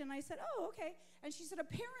gift. And I said, oh, okay. And she said,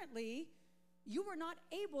 apparently, you were not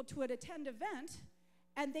able to attend an event,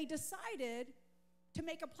 and they decided to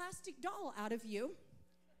make a plastic doll out of you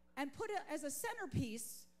and put it as a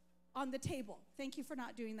centerpiece on the table. Thank you for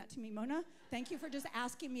not doing that to me, Mona. Thank you for just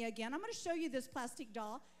asking me again. I'm going to show you this plastic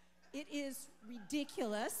doll. It is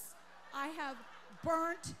ridiculous. I have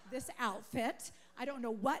burnt this outfit. I don't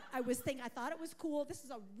know what I was thinking. I thought it was cool. This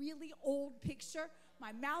is a really old picture.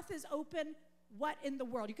 My mouth is open. What in the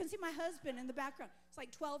world? You can see my husband in the background. It's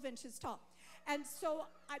like 12 inches tall. And so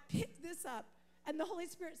I picked this up, and the Holy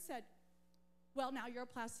Spirit said, well, now you're a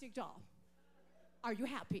plastic doll. Are you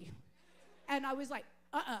happy? And I was like,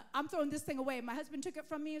 I'm throwing this thing away. My husband took it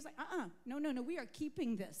from me. He was like, no, we are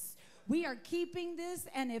keeping this. We are keeping this,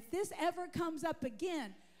 and if this ever comes up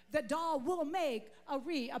again, the doll will make a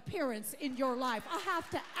reappearance in your life. I have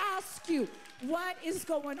to ask you, what is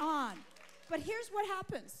going on? But here's what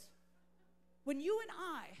happens. When you and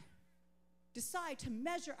I decide to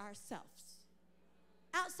measure ourselves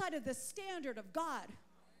outside of the standard of God,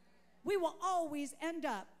 we will always end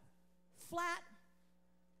up flat,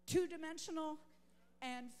 two-dimensional,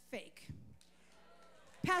 and fake.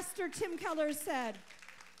 Pastor Tim Keller said,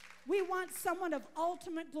 we want someone of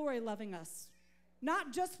ultimate glory loving us,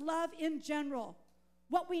 not just love in general.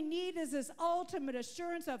 What we need is this ultimate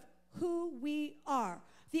assurance of who we are,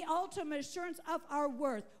 the ultimate assurance of our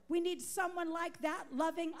worth. We need someone like that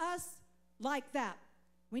loving us like that.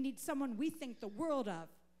 We need someone we think the world of,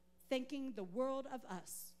 thinking the world of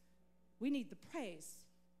us. We need the praise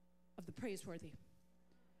of the praiseworthy.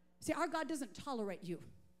 See, our God doesn't tolerate you.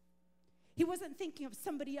 He wasn't thinking of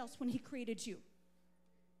somebody else when he created you.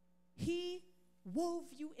 He wove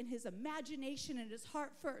you in his imagination and his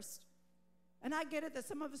heart first. And I get it that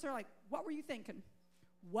some of us are like, what were you thinking?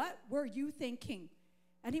 What were you thinking?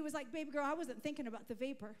 And he was like, baby girl, I wasn't thinking about the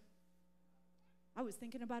vapor. I was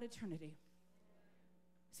thinking about eternity.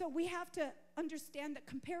 So we have to understand that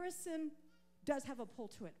comparison does have a pull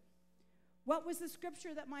to it. What was the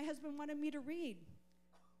scripture that my husband wanted me to read?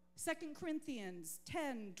 2 Corinthians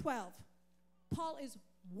 10:12. Paul is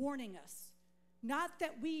warning us, not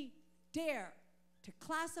that we dare to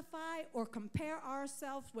classify or compare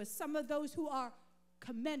ourselves with some of those who are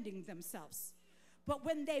commending themselves. But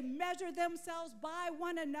when they measure themselves by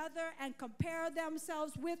one another and compare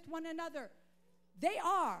themselves with one another, they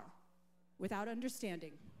are without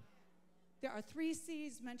understanding. There are 3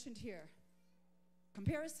 C's mentioned here: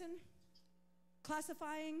 comparison,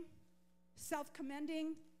 classifying,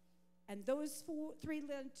 self-commending, and those 3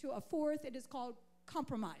 led to a 4th. It is called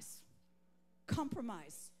compromise.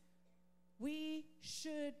 Compromise. We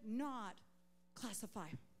should not classify.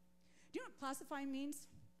 Do you know what classifying means?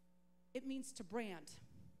 It means to brand.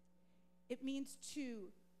 It means to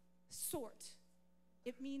sort.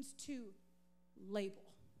 It means to label.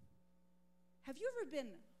 Have you ever been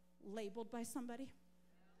labeled by somebody?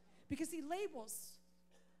 Because see, labels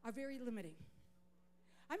are very limiting.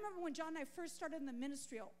 I remember when John and I first started in the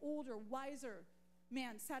ministry, an older, wiser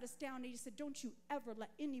man sat us down and he said, don't you ever let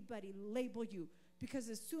anybody label you, because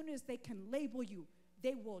as soon as they can label you,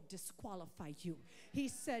 they will disqualify you. He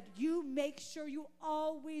said, you make sure you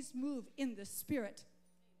always move in the Spirit.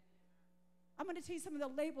 I'm going to tell you some of the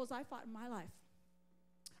labels I fought in my life.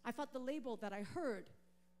 I fought the label that I heard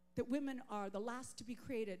that women are the last to be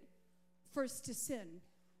created, first to sin,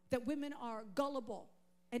 that women are gullible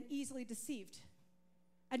and easily deceived.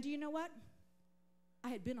 And do you know what? I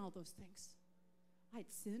had been all those things. I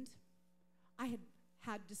had sinned. I had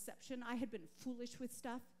had deception. I had been foolish with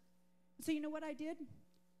stuff. So you know what I did?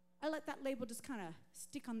 I let that label just kind of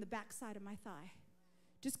stick on the backside of my thigh.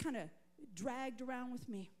 Just kind of dragged around with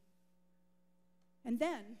me. And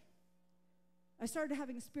then I started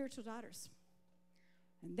having spiritual daughters.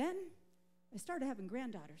 And then I started having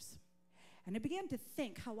granddaughters. And I began to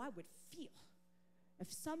think how I would feel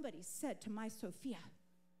if somebody said to my Sophia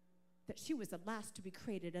that she was the last to be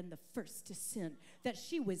created and the first to sin, that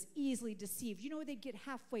she was easily deceived. You know, they'd get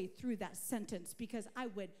halfway through that sentence because I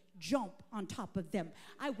would jump on top of them.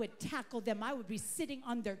 I would tackle them. I would be sitting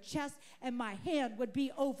on their chest and my hand would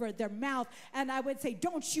be over their mouth and I would say,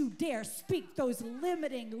 don't you dare speak those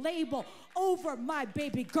limiting labels over my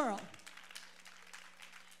baby girl.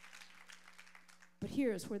 But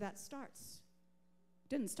here's where that starts. It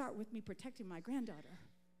didn't start with me protecting my granddaughter.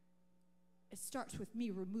 It starts with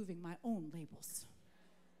me removing my own labels.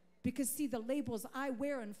 Because see, the labels I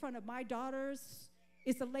wear in front of my daughters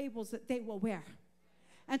is the labels that they will wear.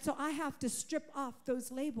 And so I have to strip off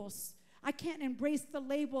those labels. I can't embrace the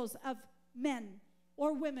labels of men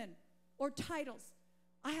or women or titles.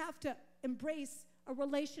 I have to embrace a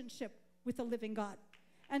relationship with the living God.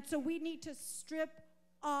 And so we need to strip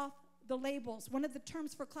off the labels. One of the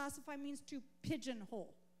terms for classify means to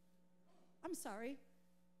pigeonhole. I'm sorry.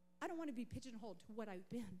 I don't want to be pigeonholed to what I've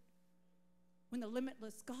been. When the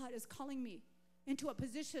limitless God is calling me into a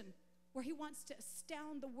position where he wants to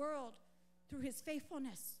astound the world through his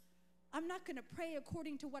faithfulness. I'm not going to pray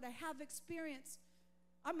according to what I have experienced.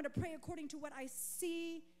 I'm going to pray according to what I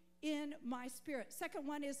see in my spirit. Second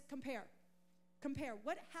one is compare. Compare.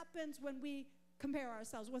 What happens when we compare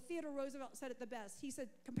ourselves? Well, Theodore Roosevelt said it the best. He said,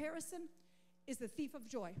 comparison is the thief of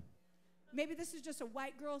joy. Maybe this is just a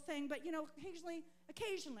white girl thing, but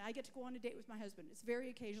occasionally I get to go on a date with my husband. It's very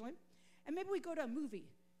occasionally. And maybe we go to a movie.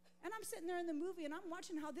 And I'm sitting there in the movie and I'm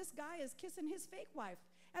watching how this guy is kissing his fake wife.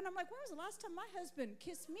 And I'm like, when was the last time my husband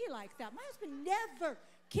kissed me like that? My husband never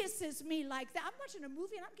kisses me like that. I'm watching a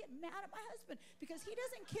movie and I'm getting mad at my husband because he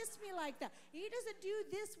doesn't kiss me like that. He doesn't do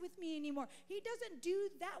this with me anymore. He doesn't do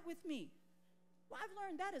that with me. Well, I've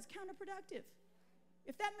learned that is counterproductive.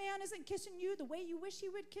 If that man isn't kissing you the way you wish he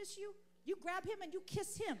would kiss you, you grab him and you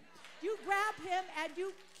kiss him. You grab him and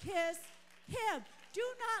you kiss him. Do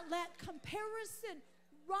not let comparison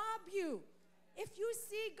rob you. If you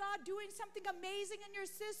see God doing something amazing in your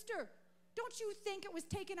sister, don't you think it was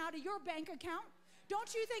taken out of your bank account? Don't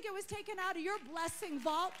you think it was taken out of your blessing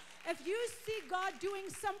vault? If you see God doing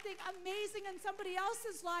something amazing in somebody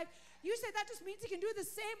else's life, you say that just means he can do the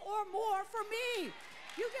same or more for me.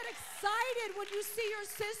 You get excited when you see your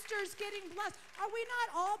sisters getting blessed. Are we not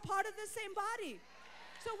all part of the same body?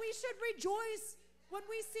 So we should rejoice when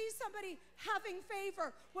we see somebody having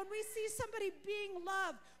favor, when we see somebody being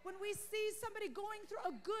loved, when we see somebody going through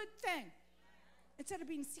a good thing, instead of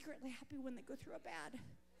being secretly happy when they go through a bad.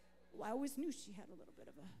 Well, I always knew she had a little bit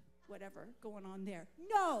of a whatever going on there.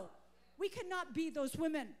 No, we cannot be those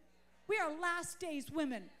women. We are last days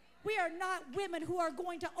women. We are not women who are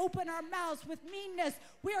going to open our mouths with meanness.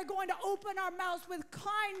 We are going to open our mouths with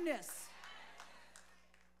kindness.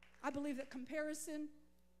 I believe that comparison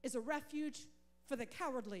is a refuge for the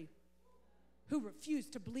cowardly who refuse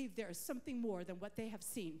to believe there is something more than what they have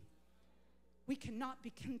seen. We cannot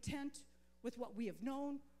be content with what we have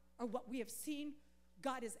known or what we have seen.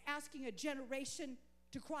 God is asking a generation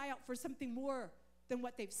to cry out for something more than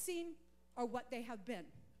what they've seen or what they have been.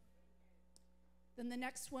 Then the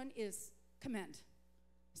next one is commend,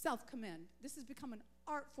 self-commend. This has become an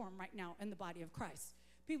art form right now in the body of Christ.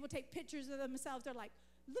 People take pictures of themselves. They're like,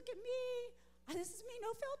 look at me. This is me, no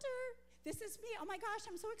filter. This is me. Oh my gosh,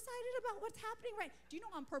 I'm so excited about what's happening right. Do you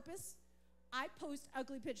know on purpose, I post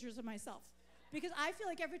ugly pictures of myself because I feel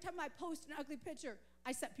like every time I post an ugly picture,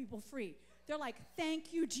 I set people free. They're like,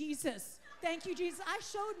 thank you, Jesus. Thank you, Jesus. I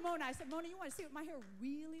showed Mona. I said, Mona, you want to see what my hair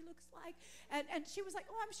really looks like? And she was like,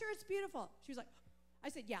 oh, I'm sure it's beautiful. She was like, I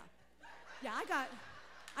said, yeah, I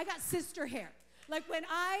got sister hair. Like when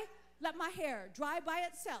I let my hair dry by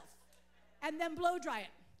itself and then blow dry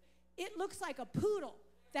it looks like a poodle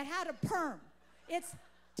that had a perm. It's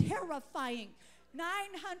terrifying.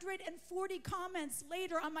 940 comments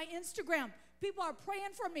later on my Instagram. People are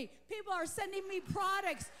praying for me. People are sending me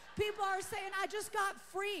products. People are saying, I just got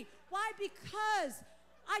free. Why? Because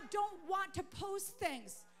I don't want to post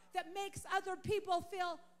things that makes other people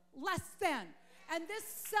feel less than. And this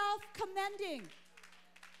self-commending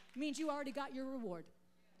means you already got your reward.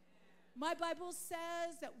 My Bible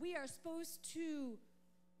says that we are supposed to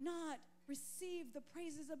not receive the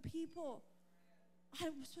praises of people.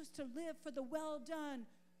 I'm supposed to live for the well done,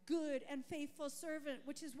 good and faithful servant,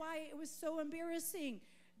 which is why it was so embarrassing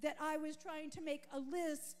that I was trying to make a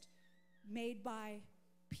list made by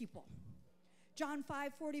people. John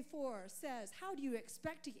 5:44 says, how do you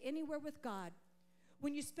expect to get anywhere with God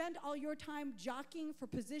when you spend all your time jockeying for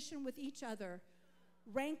position with each other,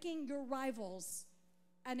 ranking your rivals,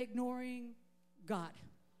 and ignoring God?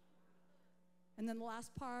 And then the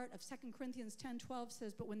last part of 2 Corinthians 10:12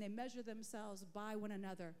 says, but when they measure themselves by one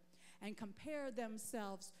another and compare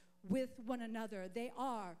themselves with one another, they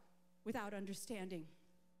are without understanding.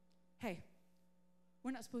 Hey,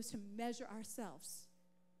 we're not supposed to measure ourselves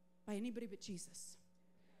by anybody but Jesus.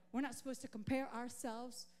 We're not supposed to compare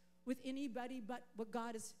ourselves with anybody but what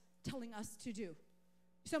God is telling us to do.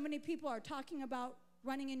 So many people are talking about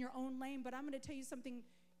running in your own lane, but I'm going to tell you something.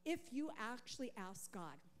 If you actually ask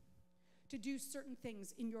God to do certain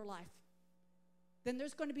things in your life, then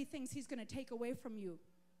there's going to be things he's going to take away from you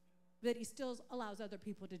that he still allows other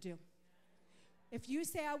people to do. If you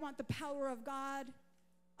say, I want the power of God,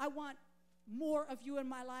 I want more of you in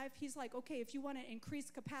my life, he's like, okay, if you want to increase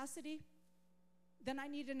capacity, then I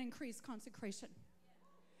need an increased consecration.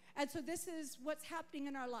 And so this is what's happening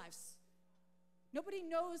in our lives. Nobody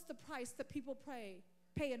knows the price that people pay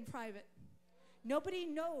in private. Nobody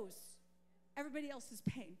knows everybody else's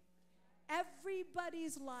pain.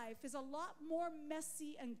 Everybody's life is a lot more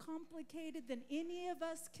messy and complicated than any of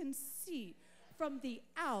us can see from the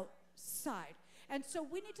outside. And so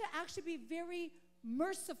we need to actually be very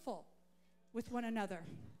merciful with one another.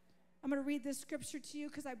 I'm going to read this scripture to you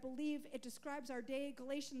because I believe it describes our day.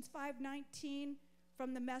 Galatians 5:19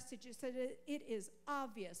 from the Message. It said it is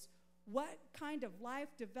obvious what kind of life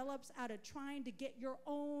develops out of trying to get your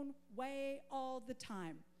own way all the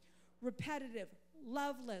time. Repetitive,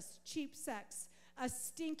 loveless, cheap sex, a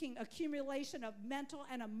stinking accumulation of mental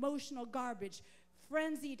and emotional garbage,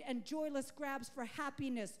 frenzied and joyless grabs for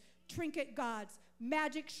happiness, trinket gods,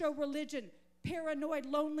 magic show religion, paranoid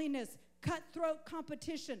loneliness, cutthroat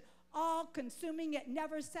competition, all-consuming yet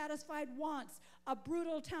never satisfied wants, a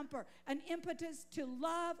brutal temper, an impetus to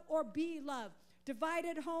love or be loved,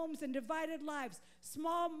 divided homes and divided lives,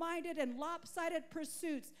 small-minded and lopsided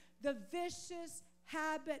pursuits, the vicious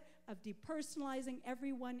habit of depersonalizing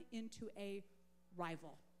everyone into a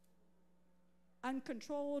rival,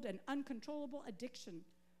 uncontrolled and uncontrollable addiction,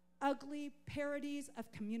 ugly parodies of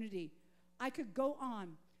community. I could go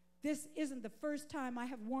on. This isn't the first time I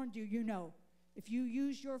have warned you, you know. If you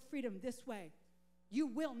use your freedom this way, you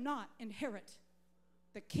will not inherit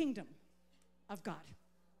the kingdom of God.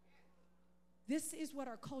 This is what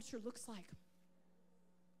our culture looks like.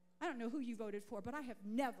 I don't know who you voted for, but I have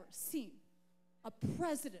never seen a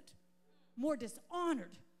president more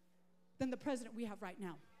dishonored than the president we have right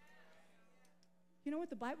now. You know what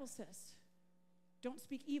the Bible says? Don't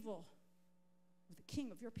speak evil of the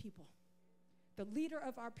king of your people, the leader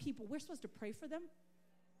of our people. We're supposed to pray for them.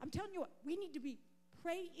 I'm telling you what, we need to be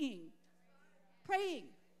praying. Praying.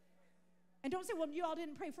 And don't say, well, you all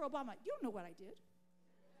didn't pray for Obama. You don't know what I did.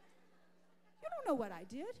 You don't know what I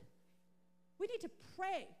did. We need to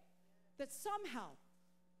pray that somehow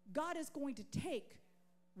God is going to take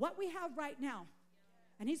what we have right now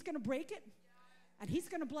and he's going to break it and he's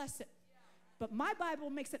going to bless it. But my Bible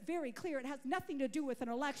makes it very clear. It has nothing to do with an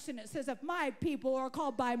election. It says, if my people are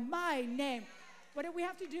called by my name, what do we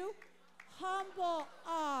have to do? Humble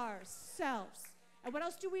ourselves. And what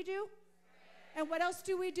else do we do? And what else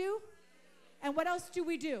do we do? And what else do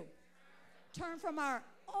we do? Turn from our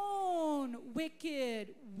own wicked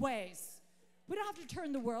ways. We don't have to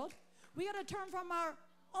turn the world. We got to turn from our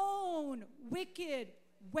own wicked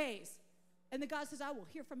ways. And then God says, I will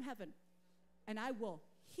hear from heaven and I will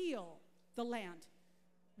heal the land.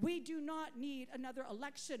 We do not need another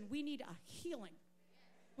election. We need a healing.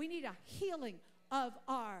 We need a healing of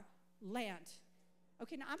our land.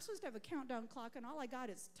 Okay, now I'm supposed to have a countdown clock, and all I got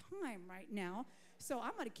is time right now. So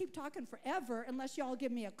I'm going to keep talking forever unless y'all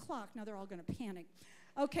give me a clock. Now they're all going to panic.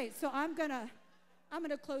 Okay, so I'm going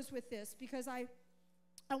to close with this because I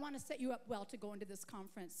want to set you up well to go into this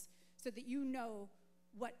conference so that you know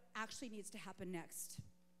what actually needs to happen next.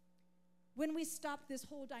 When we stop this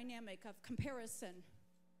whole dynamic of comparison,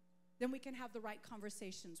 then we can have the right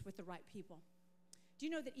conversations with the right people. Do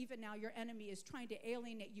you know that even now your enemy is trying to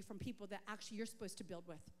alienate you from people that actually you're supposed to build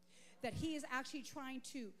with? That he is actually trying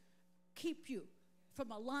to keep you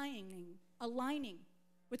from aligning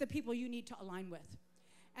with the people you need to align with.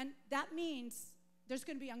 And that means there's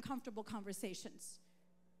going to be uncomfortable conversations.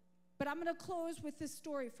 But I'm going to close with this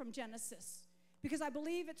story from Genesis because I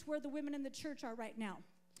believe it's where the women in the church are right now.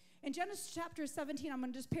 In Genesis chapter 17, I'm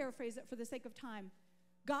going to just paraphrase it for the sake of time.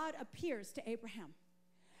 God appears to Abraham.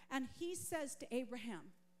 And he says to Abraham,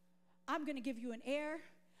 I'm going to give you an heir.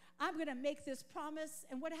 I'm going to make this promise.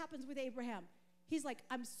 And what happens with Abraham? He's like,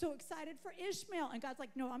 I'm so excited for Ishmael. And God's like,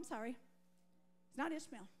 no, I'm sorry. It's not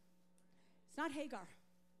Ishmael. It's not Hagar.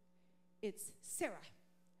 It's Sarah.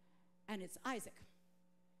 And it's Isaac.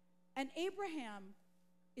 And Abraham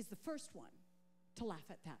is the first one to laugh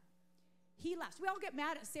at that. He laughs. We all get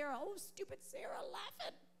mad at Sarah. Oh, stupid Sarah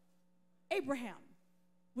laughing. Abraham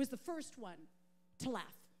was the first one to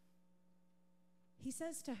laugh. He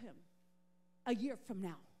says to him, a year from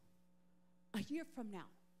now,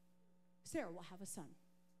 Sarah will have a son.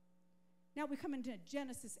 Now we come into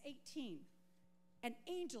Genesis 18, and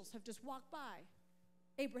angels have just walked by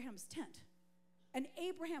Abraham's tent. And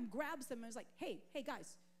Abraham grabs them and is like, hey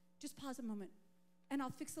guys, just pause a moment, and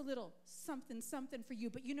I'll fix a little something for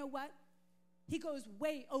you. But you know what? He goes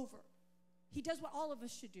way over. He does what all of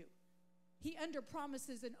us should do. He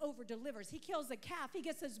under-promises and over-delivers. He kills a calf. He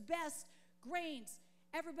gets his best grains.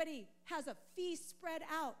 Everybody has a feast spread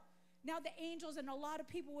out. Now the angels, and a lot of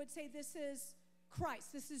people would say this is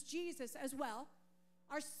Christ, this is Jesus as well,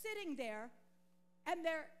 are sitting there and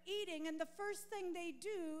they're eating, and the first thing they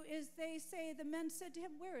do is they say, the men said to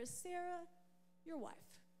him, where is Sarah, your wife?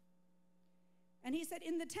 And he said,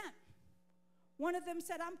 in the tent. One of them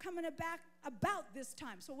said, I'm coming back about this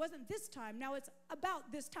time. So it wasn't this time. Now it's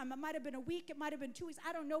about this time. It might have been a week. It might have been 2 weeks.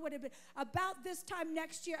 I don't know what it had been. About this time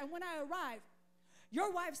next year. And when I arrive,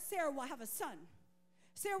 your wife Sarah will have a son.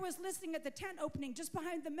 Sarah was listening at the tent opening just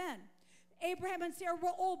behind the men. Abraham and Sarah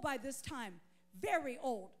were old by this time, very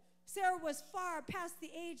old. Sarah was far past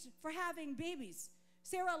the age for having babies.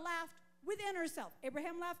 Sarah laughed within herself.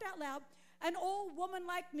 Abraham laughed out loud. An old woman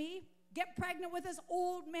like me get pregnant with this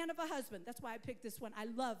old man of a husband. That's why I picked this one. I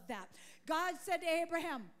love that. God said to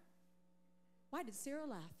Abraham, why did Sarah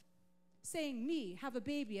laugh? Saying, me, have a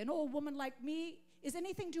baby. An old woman like me, is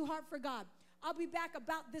anything too hard for God? I'll be back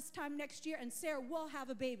about this time next year, and Sarah will have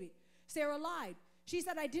a baby. Sarah lied. She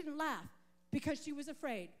said, I didn't laugh because she was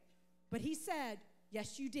afraid. But he said,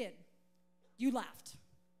 yes, you did. You laughed.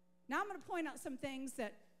 Now I'm going to point out some things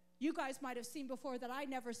that you guys might have seen before that I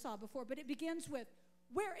never saw before, but it begins with,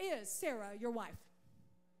 where is Sarah, your wife?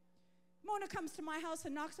 Mona comes to my house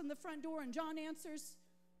and knocks on the front door, and John answers.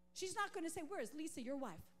 She's not going to say, where is Lisa, your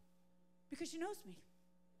wife? Because she knows me.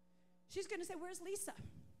 She's going to say, where's Lisa?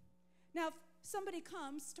 Now, if somebody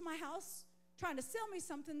comes to my house trying to sell me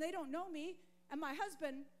something, they don't know me, and my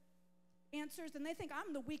husband answers, and they think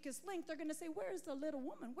I'm the weakest link, they're going to say, where's the little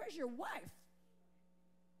woman? Where's your wife?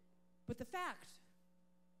 But the fact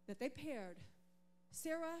that they paired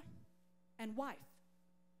Sarah and wife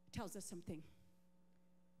tells us something.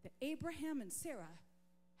 That Abraham and Sarah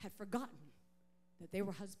had forgotten that they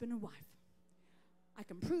were husband and wife. I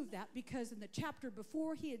can prove that because in the chapter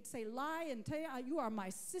before, he'd say, lie and tell you are my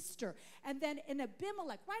sister. And then in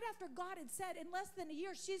Abimelech, right after God had said in less than a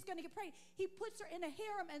year she's going to get pregnant, he puts her in a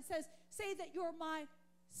harem and says, say that you're my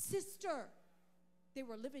sister. They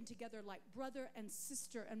were living together like brother and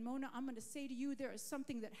sister. And Mona, I'm going to say to you, there is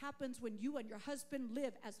something that happens when you and your husband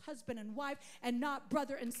live as husband and wife and not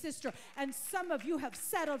brother and sister. And some of you have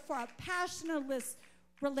settled for a passionless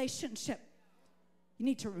relationship. You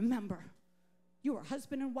need to remember, you are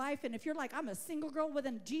husband and wife. And if you're like, I'm a single girl, well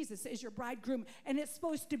then Jesus is your bridegroom. And it's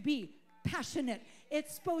supposed to be passionate.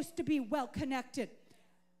 It's supposed to be well connected.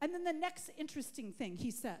 And then the next interesting thing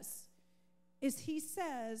he says is he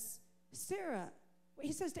says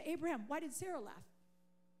to Abraham, why did Sarah laugh?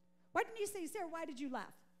 Why didn't he say, Sarah, why did you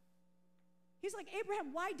laugh? He's like,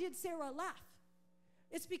 Abraham, why did Sarah laugh?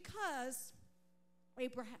 It's because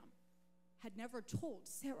Abraham had never told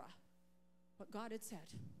Sarah what God had said.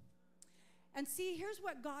 And see, here's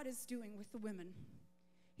what God is doing with the women.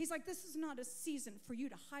 He's like, this is not a season for you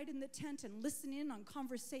to hide in the tent and listen in on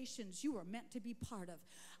conversations you are meant to be part of.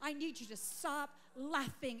 I need you to stop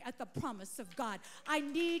laughing at the promise of God. I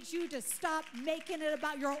need you to stop making it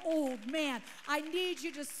about your old man. I need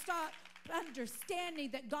you to stop understanding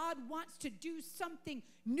that God wants to do something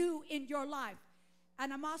new in your life.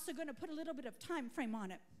 And I'm also going to put a little bit of time frame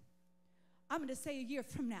on it. I'm going to say a year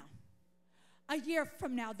from now. A year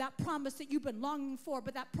from now, that promise that you've been longing for,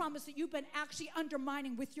 but that promise that you've been actually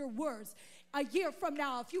undermining with your words. A year from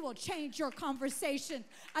now, if you will change your conversation.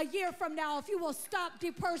 A year from now, if you will stop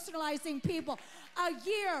depersonalizing people. A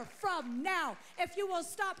year from now, if you will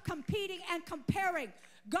stop competing and comparing.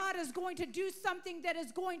 God is going to do something that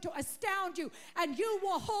is going to astound you, and you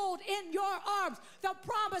will hold in your arms the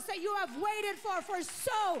promise that you have waited for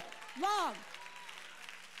so long.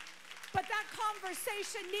 But that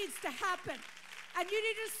conversation needs to happen. And you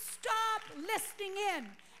need to stop listening in.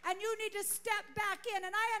 And you need to step back in.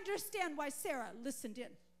 And I understand why Sarah listened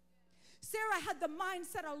in. Sarah had the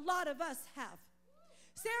mindset a lot of us have.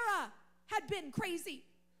 Sarah had been crazy.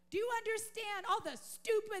 Do you understand all the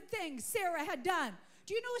stupid things Sarah had done?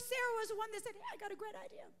 Do you know Sarah was the one that said, hey, I got a great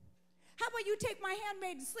idea. How about you take my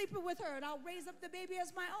handmaid and sleep with her, and I'll raise up the baby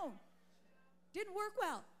as my own? Didn't work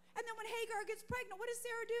well. And then when Hagar gets pregnant, what does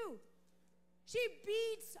Sarah do? She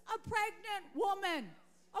beats a pregnant woman.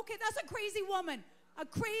 Okay, that's a crazy woman. A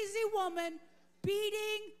crazy woman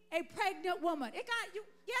beating a pregnant woman. It got you,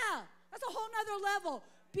 yeah, that's a whole nother level.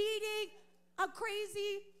 Beating a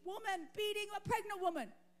crazy woman, beating a pregnant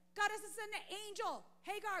woman. God has to send an angel.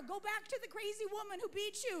 Hagar, go back to the crazy woman who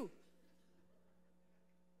beat you.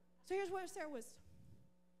 So here's where Sarah was.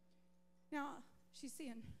 Now, she's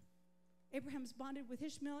seeing Abraham's bonded with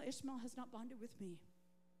Ishmael. Ishmael has not bonded with me.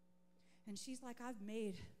 And she's like, I've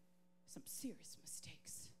made some serious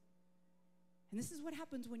mistakes. And this is what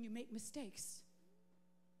happens when you make mistakes.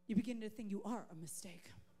 You begin to think you are a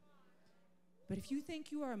mistake. But if you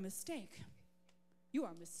think you are a mistake, you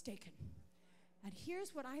are mistaken. And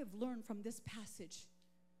here's what I have learned from this passage.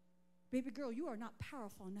 Baby girl, you are not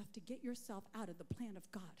powerful enough to get yourself out of the plan of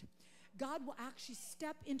God. God will actually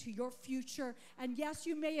step into your future. And yes,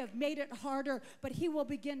 you may have made it harder, but he will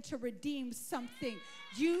begin to redeem something.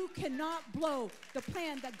 You cannot blow the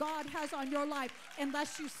plan that God has on your life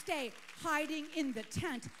unless you stay hiding in the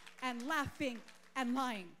tent and laughing and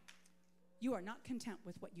lying. You are not content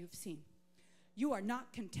with what you've seen. You are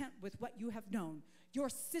not content with what you have known. Your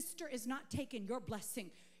sister is not taking your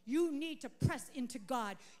blessing. You need to press into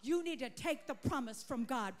God. You need to take the promise from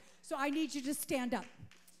God. So I need you to stand up,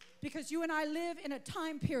 because you and I live in a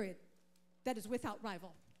time period that is without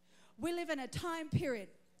rival. We live in a time period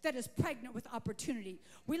that is pregnant with opportunity.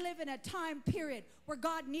 We live in a time period where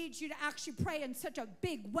God needs you to actually pray in such a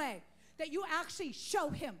big way that you actually show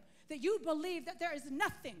him that you believe that there is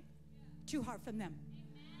nothing too hard for them.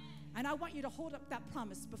 And I want you to hold up that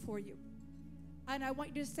promise before you. And I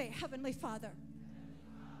want you to say, Heavenly Father,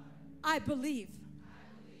 I believe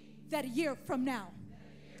that a year from now,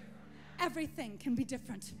 everything can be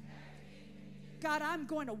different. God, I'm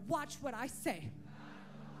going to watch what I say.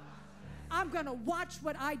 I'm going to watch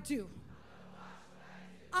what I do.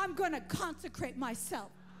 I'm going to consecrate myself.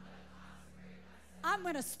 I'm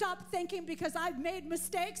going to stop thinking because I've made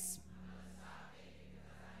mistakes.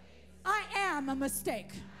 I am a mistake.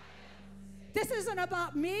 This isn't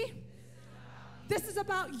about me. This is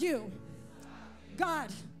about you. God,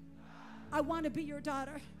 I want to be your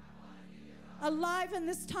daughter. Alive in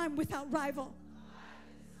this time without rival.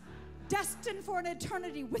 Destined for an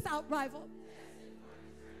eternity without rival.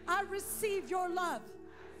 I receive your love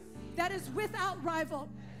that is without rival.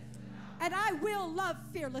 And I will love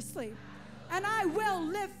fearlessly. And I will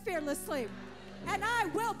live fearlessly. And I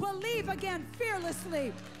will believe again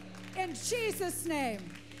fearlessly. In Jesus' name,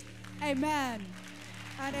 amen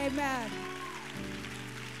and amen.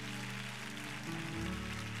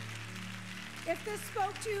 If this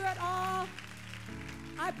spoke to you at all,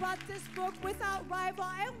 I brought this book, Without Rival.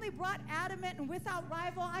 I only brought Adamant and Without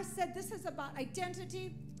Rival. I said this is about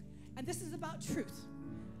identity and this is about truth.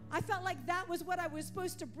 I felt like that was what I was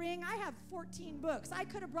supposed to bring. I have 14 books. I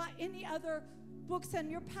could have brought any other books, and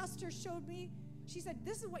your pastor showed me. She said,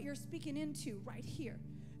 this is what you're speaking into right here.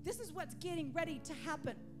 This is what's getting ready to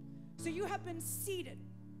happen. So you have been seated.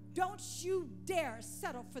 Don't you dare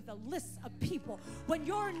settle for the list of people when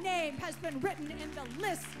your name has been written in the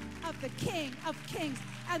list of the King of Kings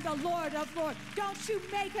and the Lord of Lords. Don't you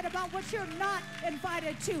make it about what you're not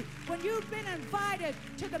invited to when you've been invited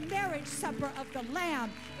to the marriage supper of the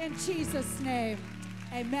Lamb. In Jesus' name,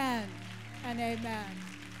 amen and amen.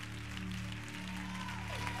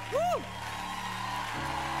 Woo!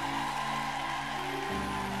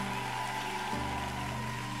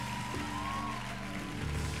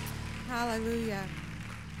 Hallelujah.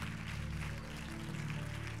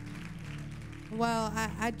 Well,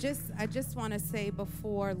 I just want to say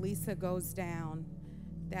before Lisa goes down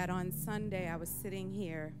that on Sunday I was sitting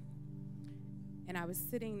here and I was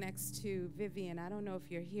sitting next to Vivian. I don't know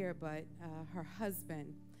if you're here, but her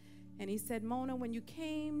husband. And he said, Mona, when you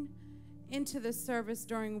came into the service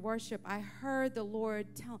during worship, I heard the Lord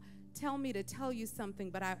tell me to tell you something,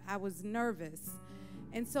 but I was nervous.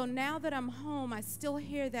 And so now that I'm home, I still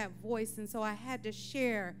hear that voice, and so I had to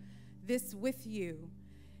share this with you.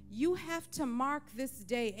 You have to mark this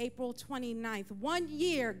day, April 29th. 1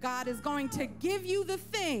 year, God is going to give you the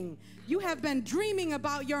thing you have been dreaming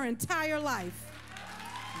about your entire life.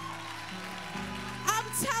 I'm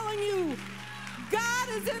telling you, God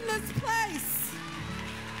is in this place.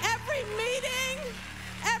 Every meeting,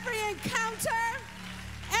 every encounter,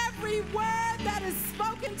 every word that is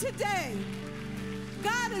spoken today,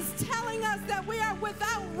 God is telling us that we are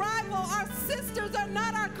without rival. Our sisters are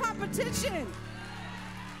not our competition.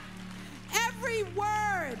 Every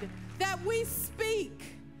word that we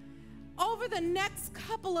speak over the next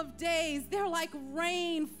couple of days, they're like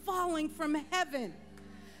rain falling from heaven.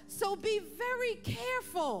 So be very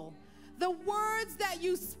careful the words that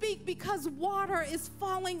you speak, because water is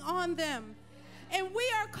falling on them. And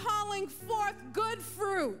we are calling forth good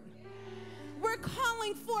fruit. We're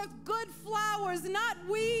calling forth good flowers, not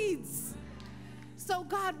weeds. So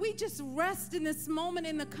God, we just rest in this moment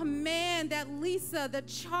in the command that Lisa, the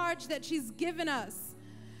charge that she's given us.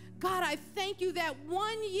 God, I thank you that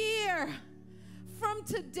 1 year from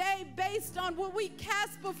today, based on what we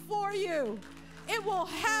cast before you, it will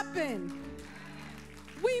happen.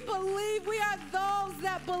 We believe, we are those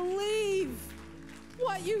that believe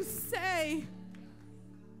what you say.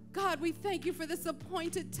 God, we thank you for this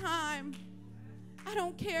appointed time. I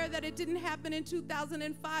don't care that it didn't happen in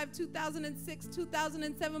 2005, 2006,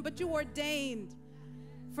 2007, but you ordained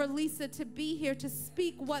for Lisa to be here to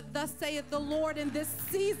speak what thus saith the Lord in this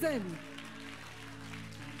season.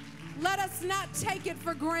 Let us not take it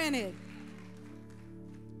for granted.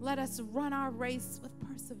 Let us run our race with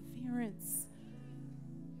perseverance.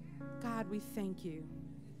 God, we thank you.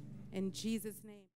 In Jesus' name.